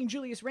we're seeing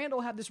Julius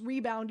Randle have this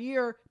rebound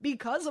year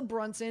because of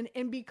Brunson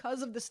and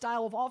because of the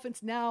style of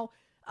offense now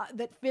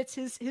that fits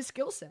his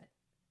skill set.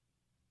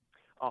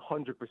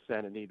 100%,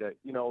 Anita.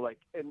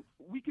 And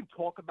we can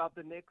talk about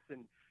the Knicks,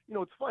 and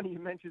it's funny you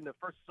mentioned the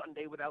first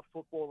Sunday without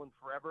football in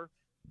forever.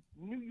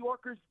 New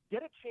Yorkers,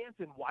 get a chance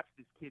and watch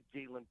this kid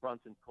Jalen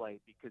Brunson play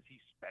because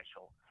he's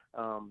special.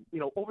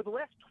 Over the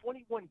last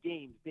 21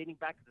 games dating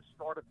back to the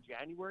start of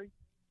January,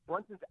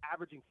 Brunson's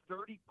averaging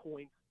 30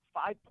 points,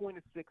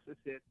 5.6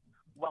 assists,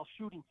 while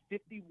shooting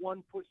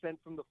 51%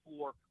 from the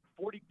floor,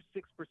 46%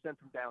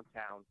 from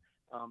downtown.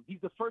 He's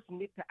the first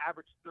Knick to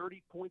average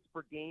 30 points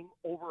per game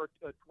over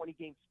a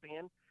 20-game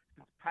span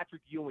since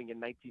Patrick Ewing in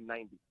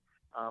 1990.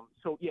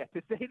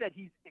 To say that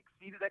he's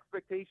exceeded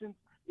expectations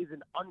is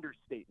an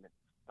understatement.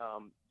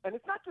 And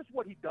it's not just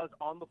what he does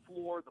on the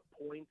floor, the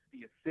points,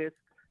 the assists,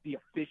 the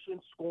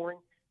efficient scoring.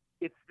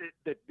 It's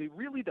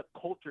really the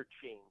culture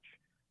change.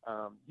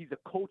 He's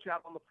a coach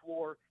out on the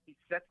floor. He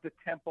sets the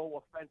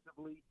tempo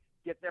offensively,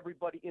 gets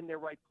everybody in their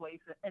right place.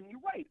 And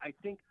you're right. I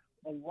think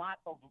a lot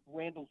of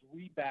Randall's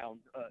rebound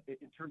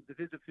in terms of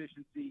his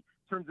efficiency,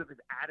 in terms of his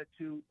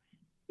attitude,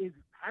 is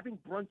having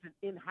Brunson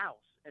in-house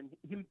and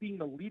him being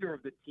the leader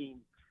of the team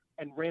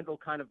and Randall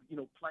kind of,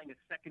 playing a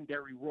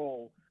secondary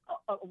role.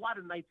 A lot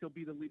of nights he'll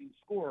be the leading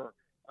scorer,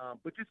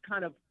 but just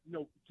kind of,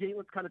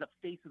 Jalen's kind of the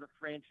face of the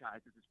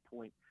franchise at this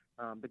point,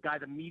 the guy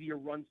the media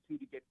runs to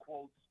get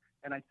quotes.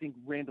 And I think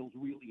Randall's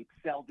really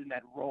excelled in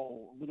that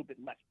role, a little bit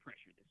less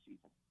pressure this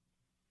season.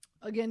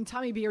 Again,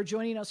 Tommy Beer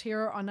joining us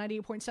here on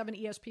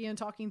 98.7 ESPN,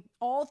 talking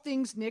all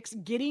things Knicks,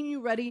 getting you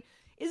ready.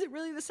 Is it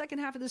really the second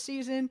half of the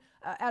season?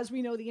 As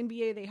we know, the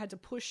NBA, they had to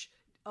push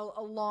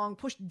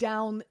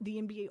down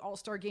the NBA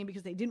All-Star game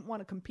because they didn't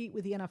want to compete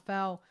with the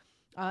NFL.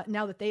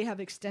 Now that they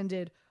have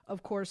extended,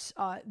 of course,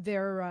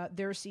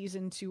 their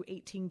season to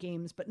 18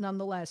 games, but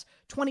nonetheless,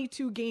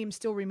 22 games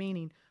still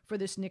remaining for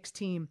this Knicks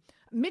team.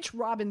 Mitch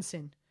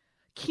Robinson,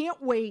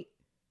 can't wait.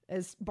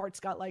 As Bart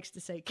Scott likes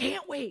to say,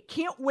 can't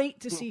wait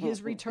to see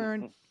his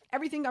return.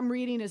 Everything I'm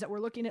reading is that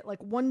we're looking at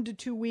like 1 to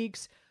 2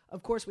 weeks.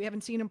 Of course, we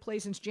haven't seen him play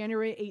since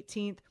January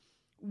 18th.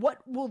 What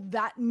will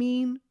that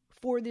mean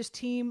for this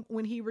team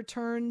when he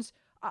returns?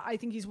 I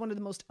think he's one of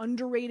the most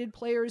underrated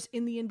players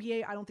in the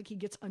NBA. I don't think he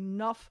gets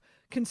enough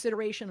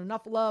consideration,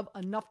 enough love,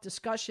 enough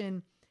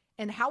discussion.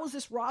 And how is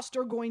this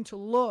roster going to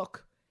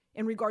look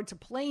in regard to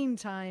playing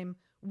time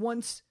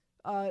once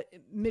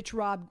Mitch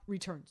Rob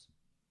returns?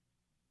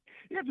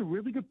 Yeah, it's a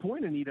really good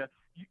point, Anita.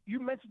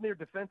 You mentioned their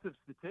defensive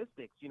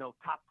statistics,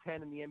 top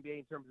 10 in the NBA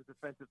in terms of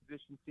defensive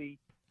efficiency.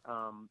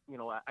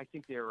 I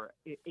think they're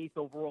 8th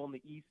overall in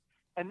the East.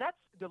 And that's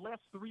the last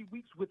 3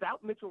 weeks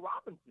without Mitchell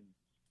Robinson.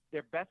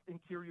 Their best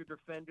interior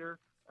defender,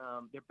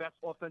 their best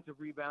offensive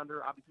rebounder,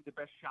 obviously their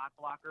best shot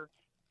blocker.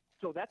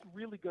 So that's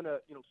really going to,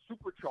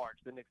 supercharge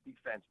the Knicks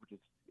defense, which is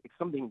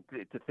something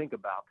to think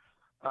about.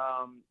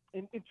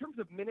 In terms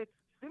of minutes,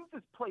 Sims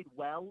has played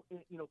well,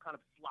 kind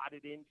of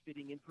slotted in,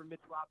 fitting in for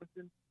Mitch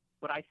Robinson.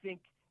 But I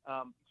think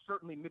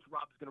certainly Mitch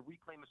Robinson's going to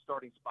reclaim a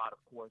starting spot,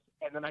 of course.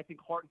 And then I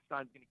think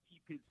Hartenstein's going to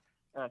keep his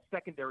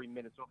secondary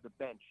minutes off the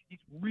bench.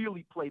 He's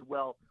really played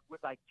well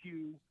with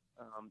IQ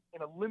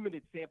in a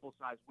limited sample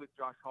size with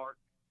Josh Hart.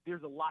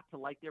 There's a lot to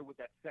like there with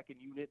that second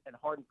unit, and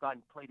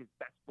Hartenstein played his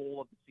best bowl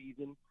of the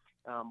season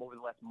over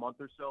the last month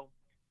or so.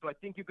 So I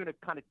think you're going to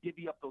kind of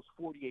divvy up those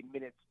 48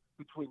 minutes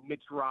between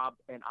Mitch Rob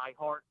and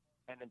Ihart,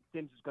 and then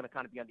Sims is going to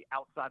kind of be on the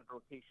outside of the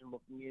rotation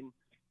looking in,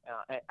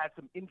 add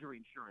some injury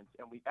insurance.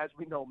 And as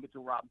we know,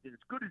 Mitchell Robinson, as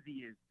good as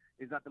he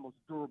is not the most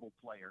durable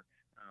player.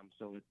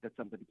 So that's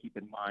something to keep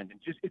in mind. And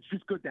it's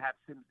just good to have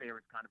Sims there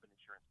as kind of an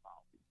insurance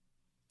policy.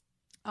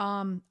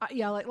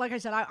 Yeah, like I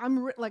said,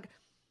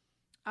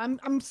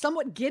 I'm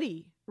somewhat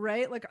giddy,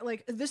 right?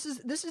 Like this is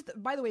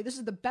by the way, this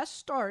is the best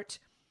start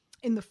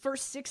in the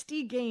first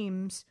 60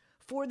 games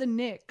for the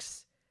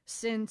Knicks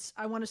since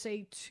I want to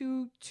say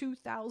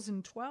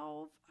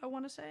 2012. I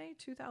want to say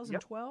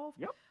 2012.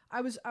 Yep.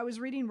 I was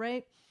reading,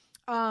 right,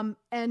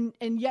 and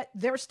yet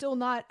they're still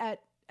not at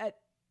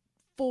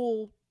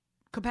full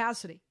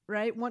capacity,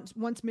 right?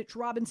 Once Mitch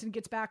Robinson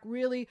gets back,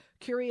 really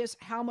curious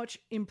how much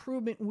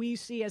improvement we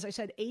see. As I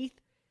said, eighth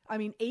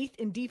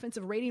in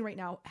defensive rating right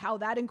now, how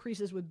that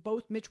increases with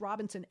both Mitch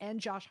Robinson and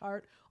Josh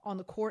Hart on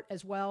the court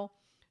as well.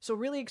 So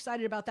really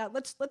excited about that.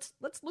 Let's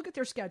look at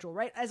their schedule,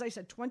 right? As I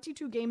said,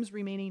 22 games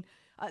remaining.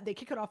 They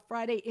kick it off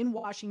Friday in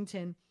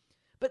Washington.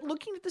 But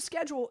looking at the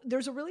schedule,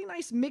 there's a really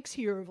nice mix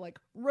here of like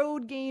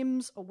road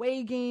games,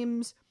 away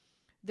games.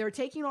 They're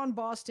taking on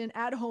Boston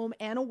at home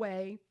and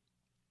away.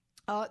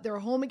 They're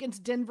home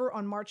against Denver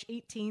on March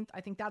 18th.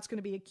 I think that's going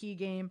to be a key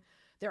game.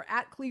 They're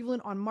at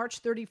Cleveland on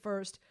March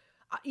 31st.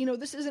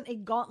 This isn't a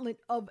gauntlet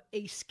of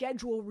a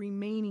schedule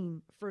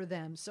remaining for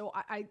them. So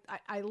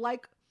I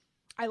like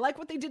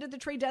what they did at the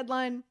trade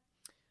deadline.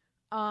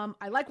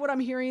 I like what I'm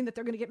hearing, that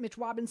they're going to get Mitch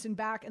Robinson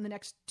back in the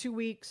next 2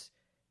 weeks.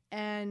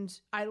 And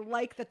I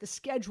like that the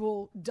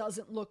schedule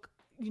doesn't look,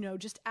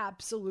 just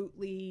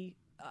absolutely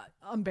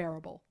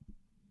unbearable.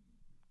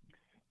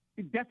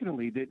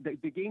 Definitely.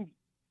 The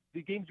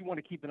games you want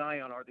to keep an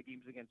eye on are the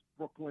games against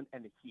Brooklyn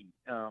and the Heat.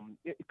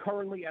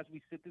 Currently, as we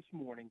sit this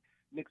morning,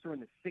 Knicks are in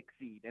the 6th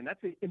seed, and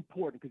that's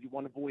important because you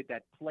want to avoid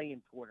that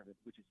play-in tournament,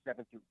 which is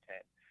 7 through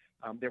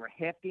 10. They're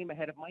a half game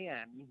ahead of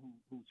Miami,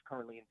 who's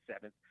currently in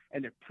 7th,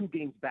 and they're 2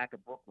 games back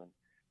of Brooklyn.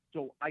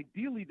 So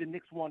ideally, the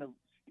Knicks want to,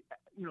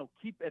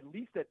 keep at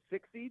least that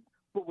 6th seed,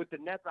 but with the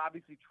Nets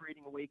obviously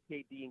trading away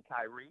KD and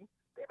Kyrie,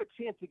 they have a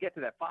chance to get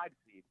to that 5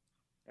 seed.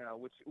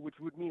 Which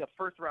would mean a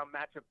first-round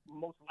matchup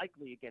most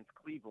likely against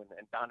Cleveland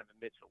and Donovan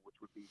Mitchell, which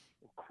would be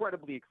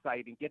incredibly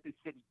exciting, get the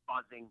city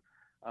buzzing.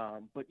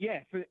 But,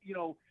 yeah, if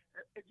you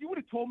would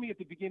have told me at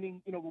the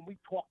beginning, when we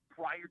talked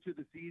prior to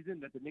the season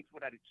that the Knicks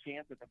would have had a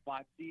chance at the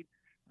 5 seed,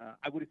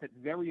 I would have said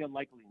very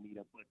unlikely,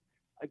 Nita. But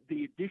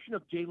the addition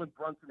of Jalen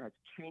Brunson has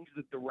changed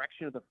the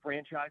direction of the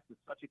franchise to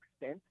such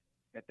extent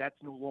that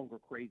that's no longer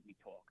crazy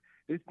talk.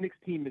 This Knicks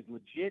team is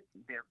legit.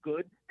 They're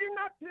good. They're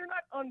not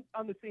on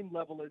the same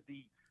level as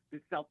the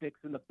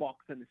Celtics and the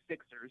Bucks and the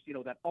Sixers,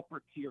 that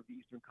upper tier of the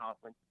Eastern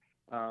Conference.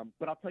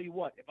 But I'll tell you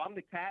what, if I'm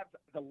the Cavs,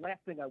 the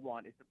last thing I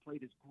want is to play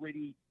this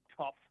gritty,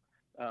 tough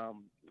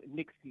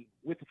Knicks team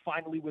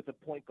finally with a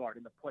point guard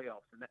in the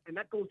playoffs. And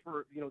that goes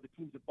for, the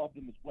teams above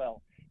them as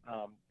well.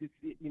 This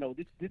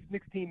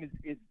Knicks team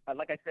is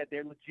like I said,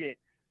 they're legit.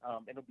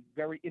 And it'll be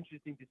very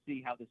interesting to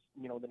see how this,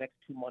 the next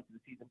 2 months of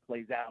the season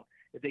plays out.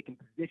 If they can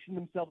position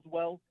themselves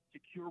well,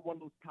 secure one of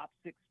those top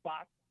 6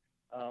 spots,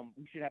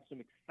 we should have some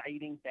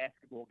exciting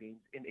basketball games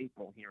in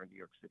April here in New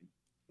York City.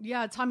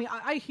 Yeah, Tommy,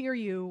 I hear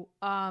you.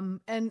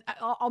 And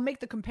I'll make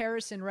the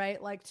comparison,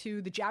 right, like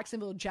to the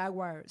Jacksonville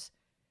Jaguars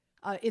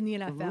in the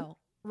NFL,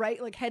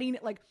 right? Like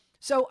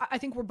so I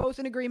think we're both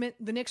in agreement.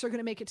 The Knicks are going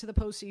to make it to the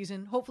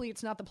postseason. Hopefully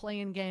it's not the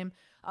play-in game.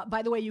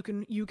 By the way,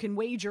 you can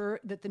wager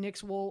that the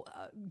Knicks will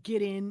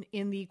get in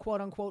the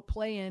quote-unquote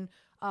play-in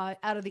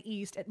out of the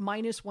East at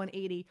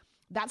 -180.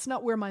 That's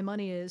not where my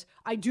money is.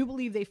 I do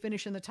believe they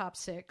finish in the top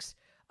 6.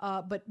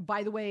 But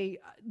by the way,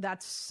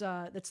 it's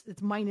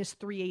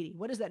 -380.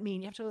 What does that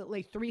mean? You have to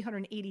lay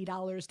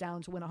 $380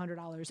 down to win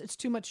 $100. It's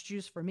too much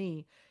juice for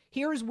me.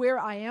 Here's where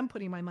I am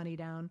putting my money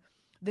down.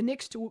 The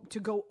Knicks to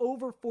go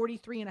over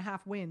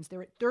 43.5 wins.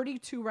 They're at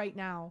 32 right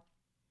now.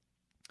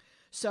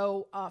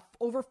 So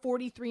over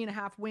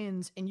 43.5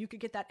 wins, and you could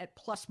get that at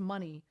plus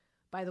money,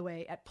 by the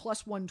way, at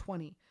plus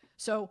 120.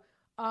 So,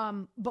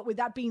 but with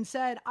that being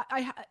said,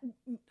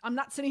 I'm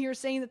not sitting here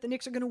saying that the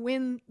Knicks are going to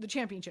win the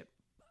championship.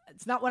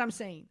 It's not what I'm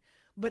saying,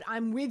 but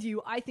I'm with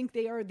you. I think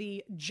they are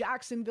the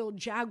Jacksonville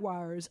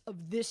Jaguars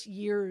of this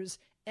year's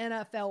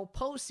NFL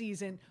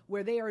postseason,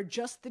 where they are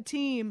just the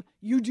team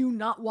you do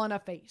not want to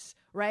face,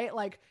 right?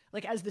 Like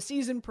as the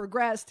season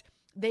progressed,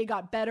 they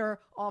got better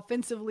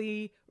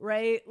offensively,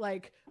 right?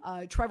 Like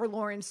Trevor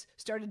Lawrence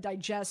started to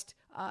digest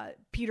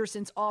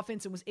Peterson's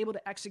offense and was able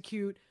to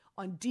execute.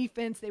 On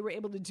defense, they were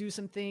able to do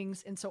some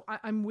things. And so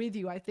I'm with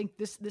you. I think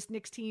this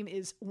Knicks team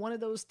is one of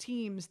those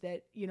teams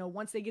that,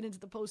 once they get into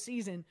the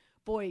postseason,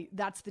 boy,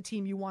 that's the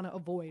team you want to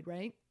avoid,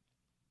 right?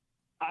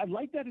 I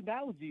like that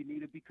analogy,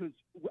 Anita, because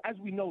as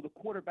we know, the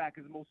quarterback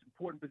is the most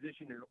important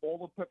position in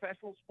all of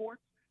professional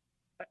sports.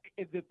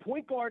 If the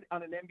point guard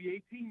on an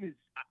NBA team is,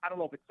 I don't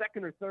know if it's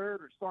second or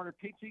third or starter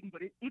pitching,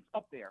 but it's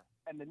up there.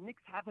 And the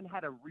Knicks haven't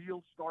had a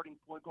real starting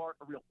point guard,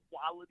 a real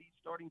quality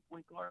starting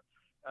point guard,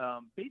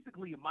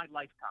 basically in my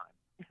lifetime.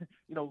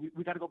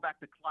 We got to go back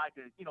to Clyde.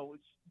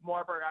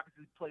 Marbury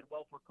obviously played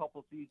well for a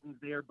couple seasons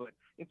there, but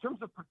in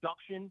terms of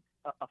production,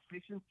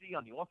 efficiency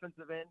on the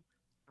offensive end,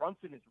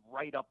 Brunson is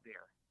right up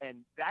there.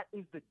 And that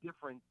is the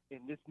difference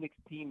in this Knicks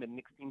team and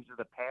Knicks teams of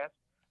the past.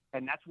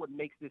 And that's what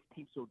makes this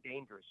team so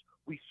dangerous.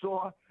 We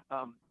saw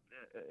Jalen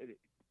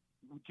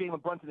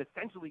Brunson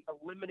essentially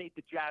eliminate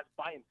the Jazz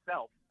by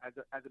himself as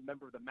a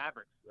member of the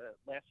Mavericks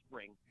last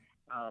spring.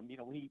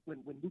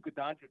 When Luka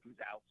Doncic was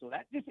out. So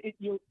that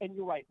you're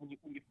right. When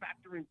you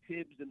factor in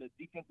Tibbs and the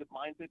defensive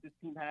mindset this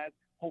team has,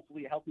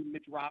 hopefully a healthy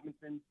Mitch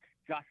Robinson,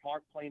 Josh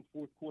Hart playing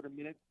fourth quarter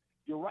minutes.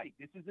 You're right.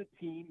 This is a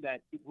team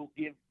that it will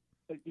give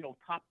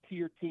top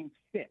tier teams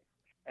fit.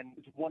 And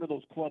it's one of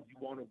those clubs you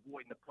want to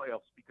avoid in the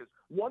playoffs because,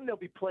 one, they'll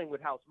be playing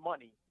with house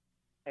money,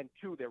 and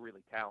two, they're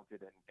really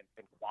talented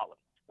and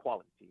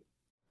quality team.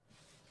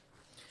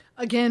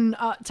 Again,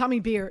 Tommy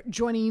Beer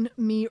joining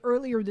me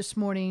earlier this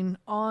morning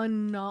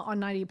on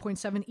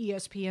 98.7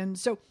 ESPN.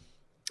 So,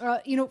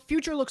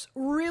 future looks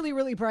really,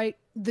 really bright.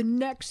 The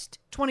next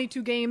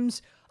 22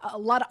 games, a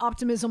lot of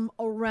optimism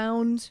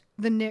around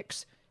the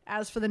Knicks.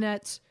 As for the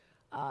Nets,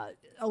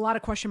 a lot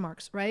of question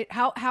marks, right?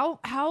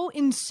 How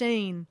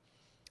insane,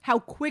 how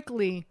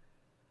quickly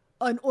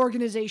an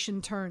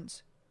organization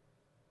turns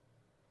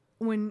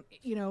when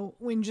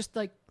just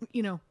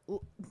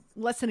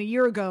less than a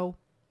year ago,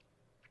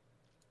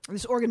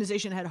 this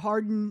organization had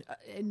Harden,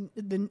 and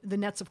the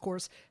Nets, of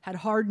course, had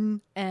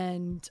Harden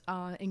and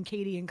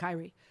Katie and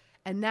Kyrie.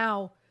 And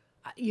now,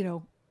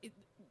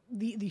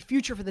 the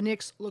future for the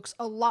Knicks looks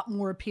a lot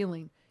more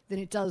appealing than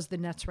it does the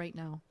Nets right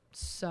now.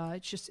 So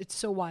it's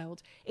so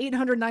wild.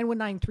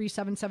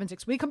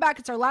 800-919-3776. When we come back,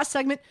 it's our last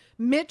segment.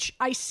 Mitch,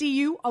 I see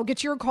you. I'll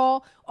get your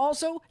call.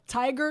 Also,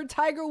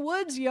 Tiger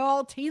Woods,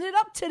 y'all, teeing it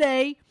up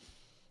today.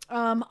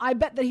 I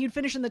bet that he'd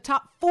finish in the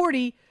top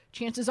 40.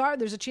 Chances are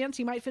there's a chance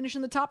he might finish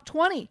in the top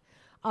 20.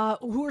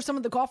 Who are some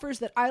of the golfers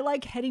that I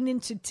like heading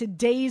into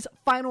today's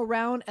final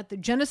round at the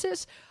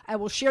Genesis? I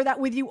will share that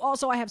with you.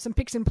 Also, I have some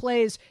picks and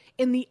plays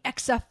in the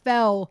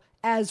XFL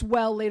as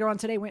well later on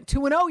today. Went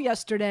 2-0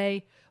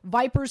 yesterday.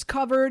 Vipers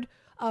covered.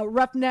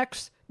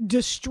 Roughnecks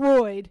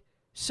destroyed.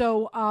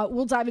 So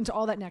we'll dive into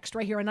all that next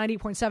right here on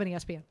 98.7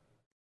 ESPN.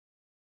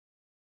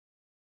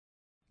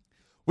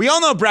 We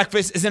all know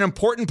breakfast is an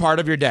important part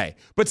of your day,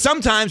 but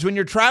sometimes when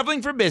you're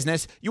traveling for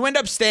business, you end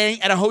up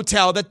staying at a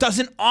hotel that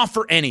doesn't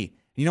offer any.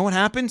 You know what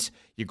happens?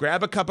 You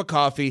grab a cup of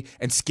coffee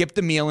and skip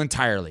the meal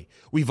entirely.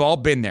 We've all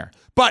been there.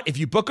 But if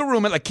you book a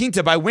room at La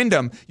Quinta by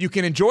Wyndham, you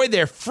can enjoy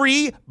their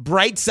free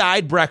Bright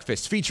Side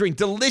breakfast featuring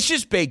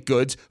delicious baked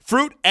goods,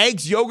 fruit,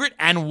 eggs, yogurt,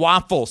 and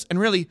waffles. And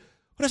really,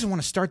 who doesn't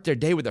want to start their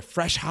day with a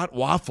fresh hot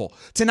waffle?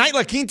 Tonight,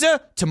 La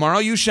Quinta, tomorrow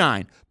you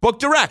shine. Book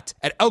direct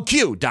at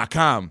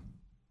lq.com.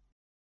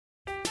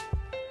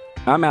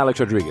 I'm Alex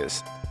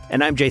Rodriguez.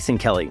 And I'm Jason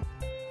Kelly.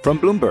 From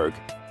Bloomberg,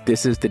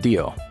 this is The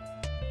Deal.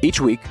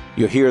 Each week,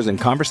 you'll hear us in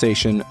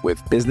conversation with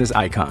business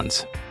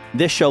icons.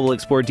 This show will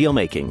explore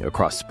deal-making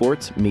across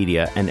sports,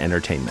 media, and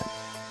entertainment.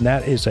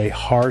 That is a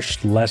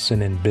harsh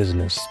lesson in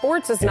business.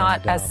 Sports is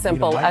not as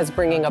simple as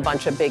bringing a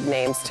bunch of big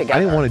names together. I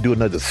didn't want to do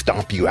another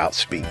stomp you out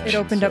speech. It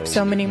opened up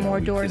so many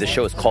more doors. The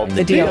show is called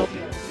The Deal.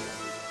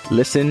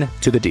 Listen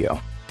to The Deal.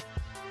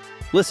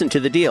 Listen to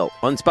The Deal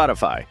on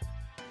Spotify.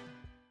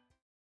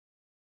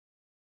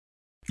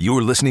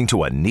 You're listening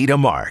to Anita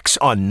Marks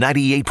on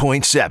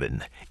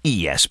 98.7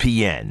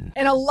 ESPN.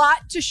 And a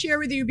lot to share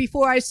with you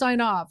before I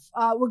sign off.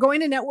 We're going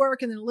to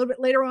network, and then a little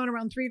bit later on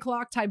around 3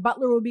 o'clock, Ty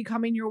Butler will be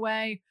coming your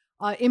way.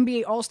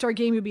 NBA All-Star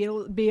Game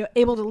you'll be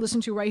able to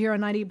listen to right here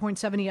on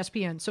 98.7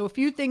 ESPN. So a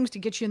few things to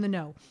get you in the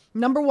know.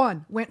 Number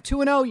one, went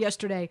 2-0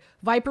 yesterday.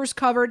 Vipers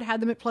covered,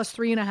 had them at plus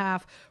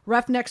 3.5.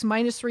 Roughnecks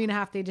minus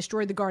 3.5. They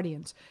destroyed the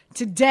Guardians.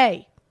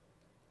 Today,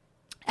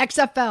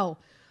 XFL.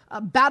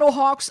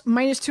 Battlehawks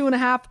minus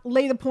 2.5.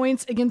 Lay the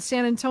points against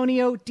San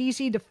Antonio.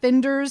 DC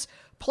Defenders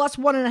plus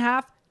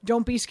 1.5.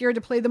 Don't be scared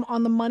to play them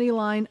on the money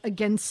line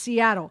against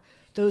Seattle.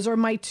 Those are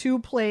my 2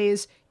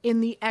 plays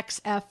in the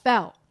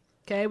XFL.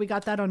 Okay, we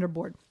got that under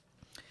board.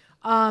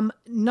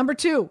 Number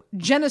 2,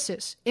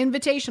 Genesis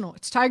Invitational.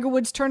 It's Tiger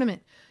Woods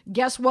tournament.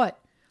 Guess what?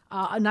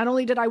 Not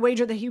only did I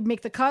wager that he would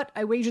make the cut,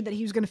 I wagered that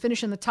he was going to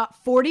finish in the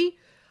top 40.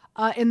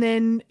 And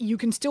then you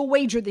can still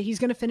wager that he's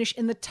going to finish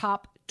in the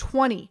top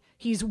 20.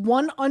 He's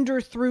 1 under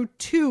through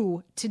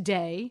 2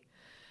 today.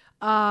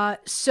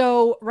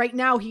 So right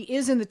now he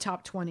is in the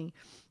top 20.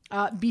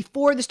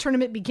 Before this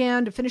tournament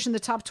began, to finish in the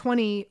top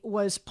 20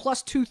 was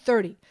plus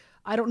 230.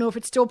 I don't know if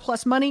it's still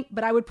plus money,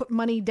 but I would put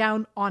money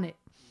down on it.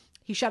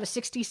 He shot a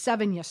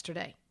 67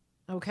 yesterday.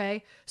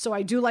 Okay, so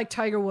I do like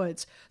Tiger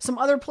Woods. Some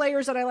other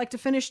players that I like to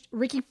finish,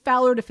 Ricky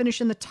Fowler to finish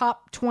in the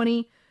top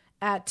 20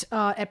 at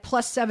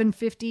plus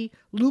 750.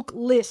 Luke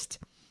List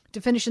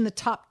to finish in the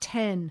top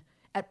 10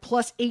 at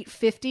plus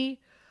 850.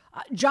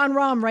 John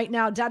Rahm right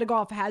now, Data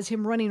Golf has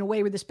him running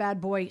away with this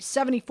bad boy.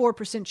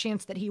 74%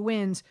 chance that he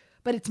wins,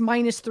 but it's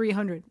minus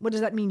 300. What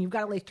does that mean? You've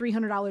got to lay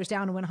 $300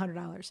 down to win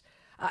 $100.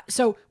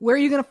 So where are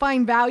you going to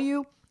find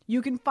value?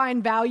 You can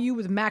find value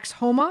with Max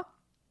Homa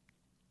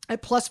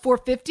at plus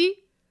 450.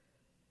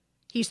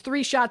 He's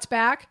 3 shots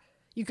back.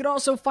 You could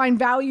also find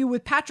value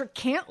with Patrick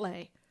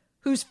Cantlay,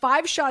 who's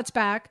 5 shots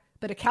back,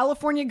 but a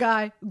California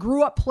guy,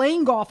 grew up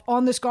playing golf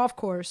on this golf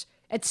course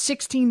at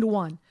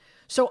 16-1.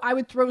 So I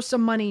would throw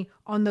some money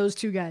on those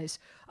 2 guys.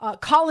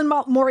 Colin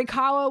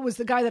Morikawa was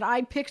the guy that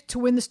I picked to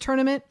win this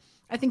tournament.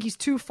 I think he's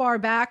too far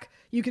back.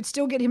 You could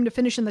still get him to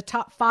finish in the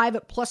top 5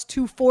 at plus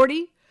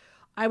 240.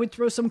 I would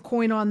throw some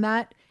coin on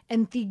that.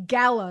 And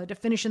Theegala to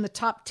finish in the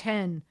top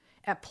 10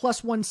 at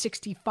plus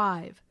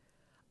 165.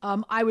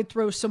 I would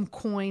throw some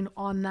coin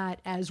on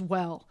that as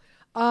well.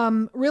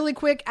 Really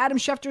quick, Adam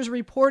Schefter's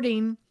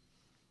reporting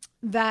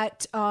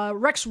that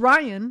Rex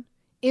Ryan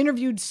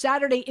interviewed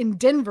Saturday in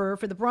Denver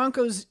for the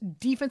Broncos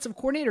defensive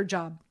coordinator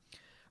job.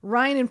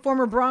 Ryan and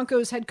former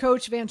Broncos head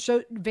coach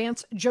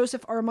Vance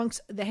Joseph are amongst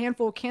the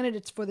handful of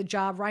candidates for the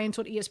job. Ryan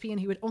told ESPN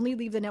he would only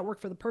leave the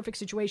network for the perfect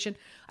situation.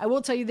 I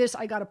will tell you this,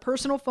 I got a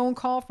personal phone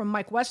call from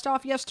Mike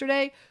Westhoff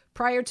yesterday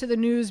prior to the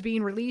news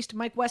being released.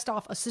 Mike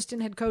Westhoff,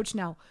 assistant head coach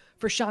now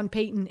for Sean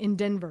Payton in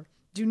Denver.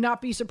 Do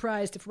not be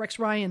surprised if Rex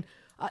Ryan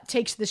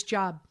takes this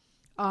job.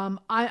 I'm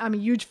a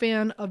huge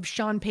fan of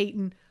Sean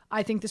Payton.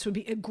 I think this would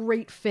be a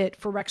great fit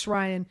for Rex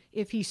Ryan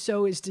if he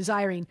so is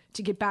desiring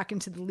to get back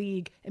into the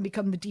league and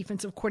become the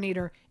defensive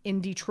coordinator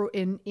in Detroit,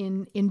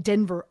 in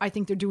Denver. I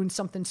think they're doing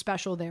something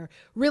special there.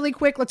 Really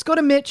quick, let's go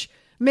to Mitch.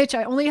 Mitch,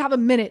 I only have a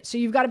minute, so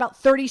you've got about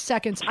 30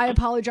 seconds. I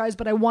apologize,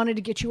 but I wanted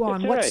to get you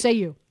on. What say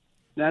you?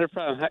 Not a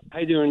problem. How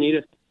you doing,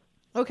 Anita?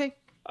 Okay.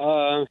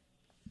 I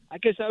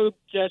guess I would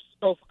just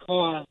go for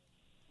call.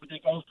 Would they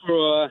go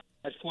for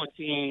at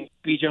 14?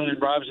 Bijan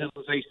Robinson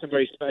looks like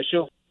somebody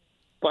special.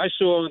 But I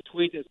saw on a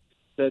tweet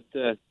that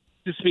this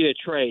would be a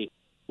trade.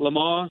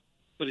 Lamar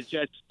for the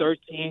Jets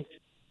 13th,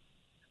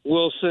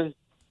 Wilson,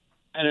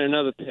 and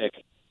another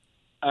pick.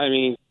 I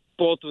mean,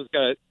 Baltimore's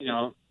got,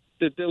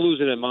 they're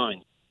losing their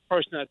mind.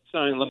 First, not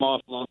signing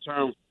Lamar for long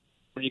term.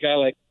 When you got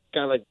a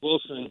guy like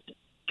Wilson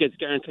gets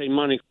guaranteed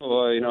money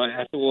for,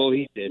 after all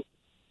he did.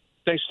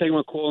 Thanks for taking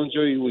my call.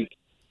 Enjoy your week.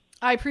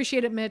 I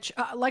appreciate it, Mitch.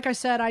 Like I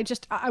said,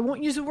 I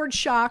won't use the word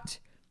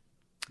shocked,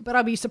 but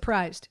I'll be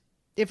surprised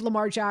if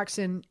Lamar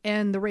Jackson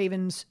and the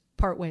Ravens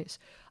part ways.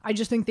 I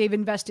just think they've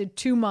invested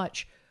too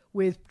much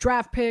with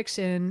draft picks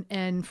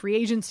and free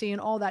agency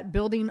and all that,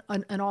 building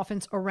an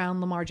offense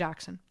around Lamar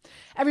Jackson.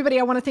 Everybody,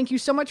 I want to thank you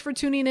so much for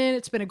tuning in.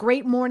 It's been a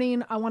great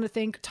morning. I want to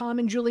thank Tom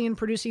and Julian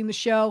producing the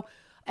show.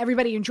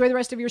 Everybody, enjoy the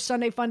rest of your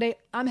Sunday fun day.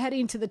 I'm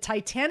heading to the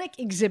Titanic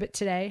exhibit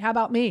today. How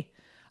about me?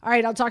 All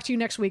right, I'll talk to you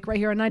next week right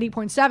here on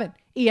 90.7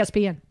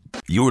 ESPN.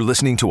 You're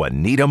listening to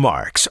Anita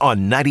Marks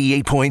on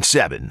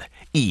 98.7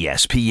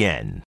 ESPN.